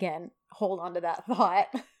 again, hold on to that thought.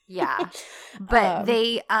 Yeah. But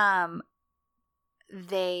they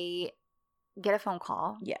get a phone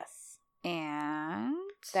call. Yes. And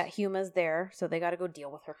that Huma's there, so they got to go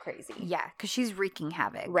deal with her crazy. Yeah, because she's wreaking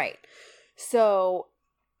havoc. Right. So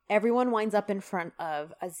everyone winds up in front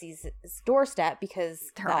of Aziz's doorstep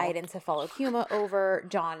because the Idens have followed Huma over.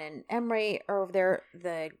 John and Emery are over there.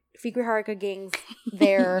 The Fikriharka gang's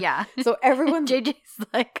there. Yeah. So everyone... JJ's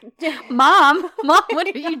like, Mom,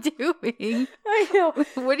 what are you doing? I know.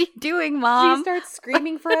 What are you doing, Mom? She starts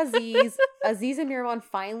screaming for Aziz. Aziz and Mihraban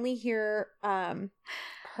finally hear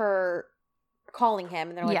her calling him.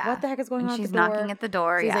 And they're like, what the heck is going on at the door? She's knocking at the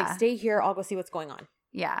door, so he's like, stay here. I'll go see what's going on.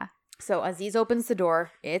 Yeah. So Aziz opens the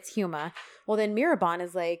door. It's Huma. Well, then Mihraban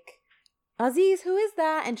is like, Aziz, who is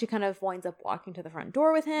that? And she kind of winds up walking to the front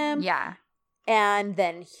door with him. Yeah. And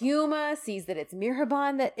then Huma sees that it's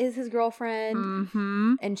Mihraban that is his girlfriend.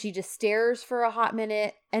 Mm-hmm. And she just stares for a hot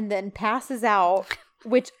minute and then passes out.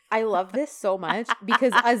 Which I love this so much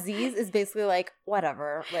because Aziz is basically like,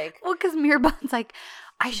 whatever. Like, well, because Mihraban's like,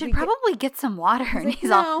 I should probably get some water. And like, he's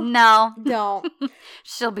all, no. Don't.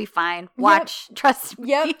 She'll be fine. Watch. Yep. Trust me.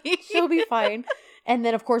 Yep. She'll be fine. And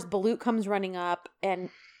then, of course, Balut comes running up and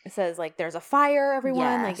says, like, there's a fire,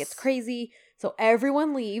 everyone. Yes. Like, it's crazy. So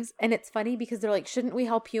everyone leaves. And it's funny because they're like, shouldn't we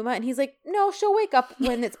help Huma? And he's like, no, she'll wake up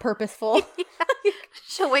when it's purposeful.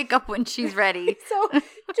 She'll wake up when she's ready. So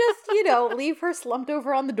just, leave her slumped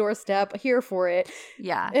over on the doorstep, here for it.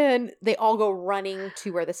 Yeah. And they all go running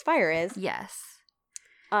to where this fire is. Yes.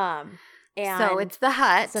 And so it's the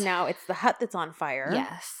hut. So now it's the hut that's on fire.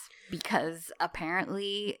 Yes. Because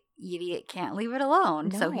apparently Idiot can't leave it alone.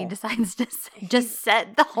 No. So he decides to just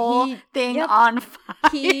set the whole thing on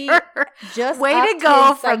fire. He just way to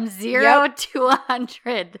go from 0 to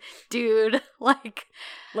 100, dude. Like,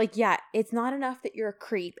 yeah, it's not enough that you're a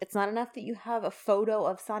creep. It's not enough that you have a photo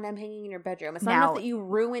of Sanem hanging in your bedroom. It's not enough that you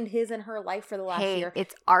ruined his and her life for the last year.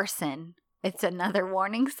 It's arson. It's another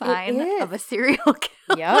warning sign of a serial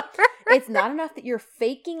killer. Yep. It's not enough that you're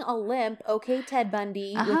faking a limp, okay, Ted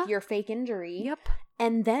Bundy, with your fake injury. Yep.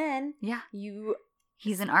 And then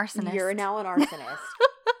he's an arsonist. You're now an arsonist.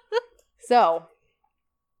 So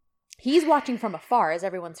he's watching from afar as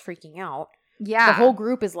everyone's freaking out. Yeah. The whole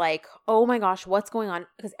group is like, oh my gosh, what's going on?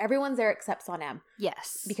 Because everyone's there except Sanem.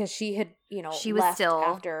 Yes. Because she had, she was left still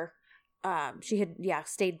after she had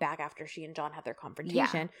stayed back after she and John had their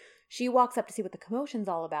confrontation. Yeah. She walks up to see what the commotion's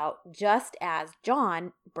all about, just as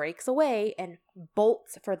John breaks away and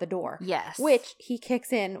bolts for the door. Yes. Which he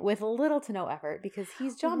kicks in with little to no effort because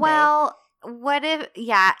he's John Bay. Well, what if,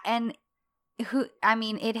 and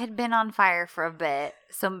it had been on fire for a bit,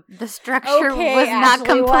 so the structure was not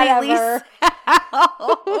completely sound.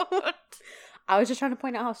 I was just trying to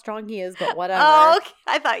point out how strong he is, but whatever. Oh, okay.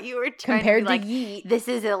 I thought you were trying compared to be like, Yeet. This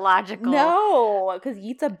is illogical. No, because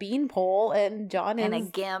Yeet's a beanpole and John is... And a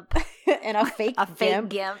gimp. And a fake gimp. Fake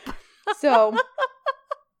gimp. So,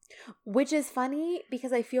 which is funny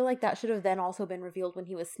because I feel like that should have then also been revealed when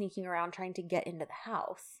he was sneaking around trying to get into the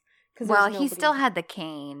house. Well, he still had the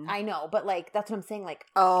cane. I know, but that's what I'm saying. Like,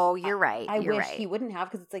 oh, you're right. I wish he wouldn't have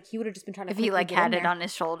because it's like he would have just been trying to. If he had it on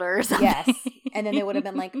his shoulder or something. Yes, and then they would have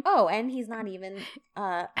been like, oh, and he's not even.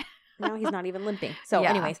 Now he's not even limping. So,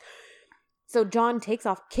 anyways, so John takes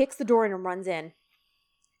off, kicks the door in, and runs in.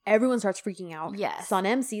 Everyone starts freaking out. Yes,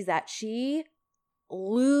 Sanem sees that. She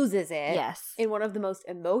loses it. Yes, in one of the most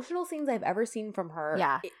emotional scenes I've ever seen from her.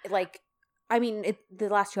 Yeah, the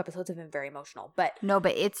last 2 episodes have been very emotional, but... No,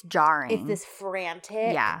 but it's jarring. It's this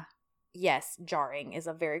frantic... Yeah. Yes, jarring is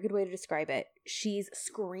a very good way to describe it. She's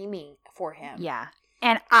screaming for him. Yeah.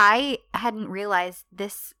 And I hadn't realized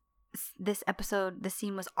this this episode, the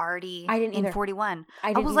scene was already I didn't in either. 41.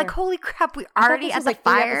 I was like, holy crap, we already at the like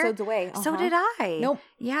fire. 3 episodes away. So did I. Nope.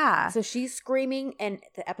 Yeah. So she's screaming, and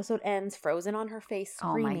the episode ends frozen on her face,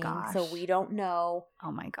 screaming. Oh my gosh. So we don't know.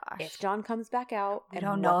 Oh my gosh. If John comes back out. We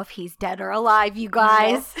don't know if he's dead or alive, you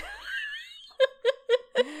guys.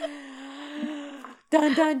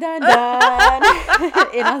 Dun, dun, dun, dun.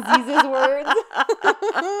 In Aziz's words.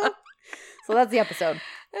 So that's the episode.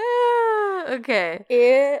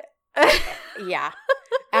 Okay. Yeah.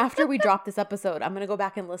 After we drop this episode, I'm going to go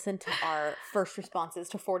back and listen to our first responses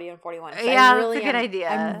to 40 and 41. Yeah, that's a good idea.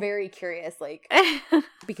 I'm very curious,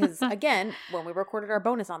 because again, when we recorded our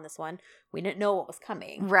bonus on this one, we didn't know what was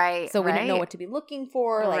coming. Right. So we didn't know what to be looking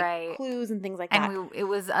for, right. clues and things like that. And it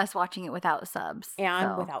was us watching it without subs.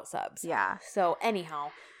 And without subs. Yeah. So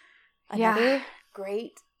anyhow, another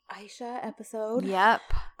great Aisha episode. Yep.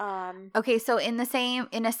 Okay, so in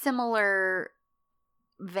a similar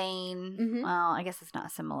vein, well, I guess it's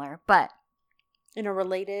not similar, but in a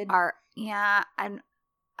related I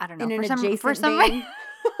don't know. In an adjacent vein.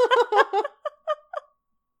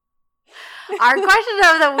 Our question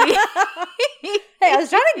of the week. Hey, I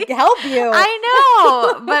was trying to help you.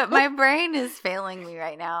 I know, but my brain is failing me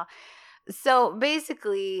right now. So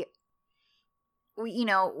basically, we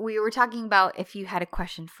were talking about if you had a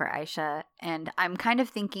question for Aisha, and I'm kind of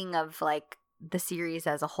thinking of like the series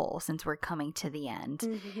as a whole since we're coming to the end.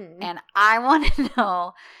 Mm-hmm. And I want to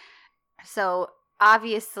know, so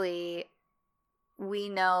obviously we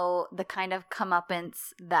know the kind of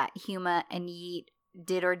comeuppance that Huma and Yeet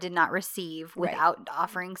did or did not receive without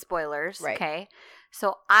offering spoilers. Right. Okay.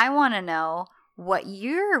 So I want to know what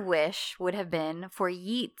your wish would have been for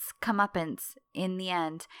Yeet's comeuppance in the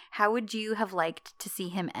end. How would you have liked to see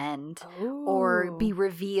him end? Ooh. Or be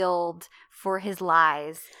revealed for his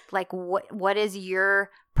lies? Like, what is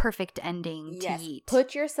your perfect ending to Yeet?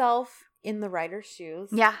 Put yourself in the writer's shoes.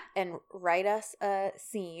 Yeah. And write us a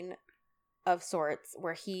scene of sorts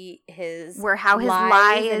where his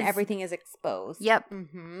lies and everything is exposed. Yep.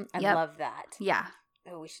 Mm-hmm. I love that. Yeah.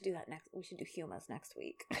 Oh, we should do that next. We should do Huma's next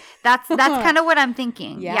week. That's kind of what I'm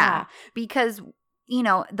thinking. Yeah. Because,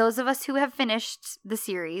 those of us who have finished the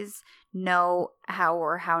series know how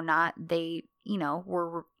or how not they,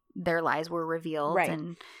 their lies were revealed. Right.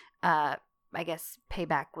 And I guess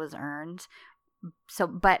payback was earned. So,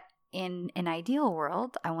 but in an ideal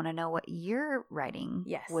world, I want to know what your writing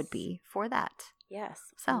would be for that. Yes.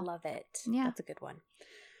 So, I love it. Yeah. That's a good one.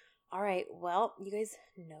 All right. Well, you guys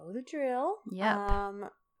know the drill. Yep.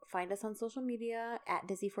 Find us on social media at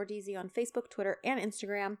Dizzy4DZ on Facebook, Twitter, and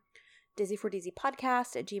Instagram. Dizzy4DZ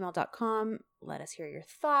podcast at gmail.com. Let us hear your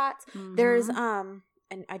thoughts. Mm-hmm. There's, and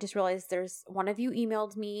I just realized there's one of you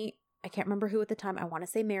emailed me. I can't remember who at the time. I want to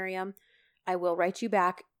say Miriam. I will write you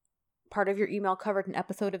back. Part of your email covered an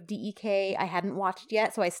episode of DEK I hadn't watched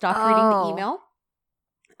yet, so I stopped reading the email.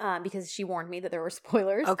 Because she warned me that there were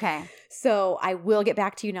spoilers. Okay. So I will get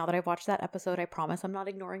back to you now that I've watched that episode. I promise I'm not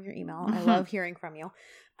ignoring your email. I love hearing from you.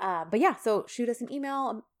 But yeah, so shoot us an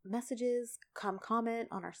email, messages, come comment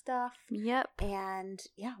on our stuff. Yep. And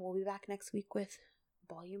yeah, we'll be back next week with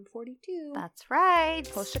volume 42. That's right.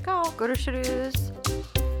 Post a call. Go to Shrews.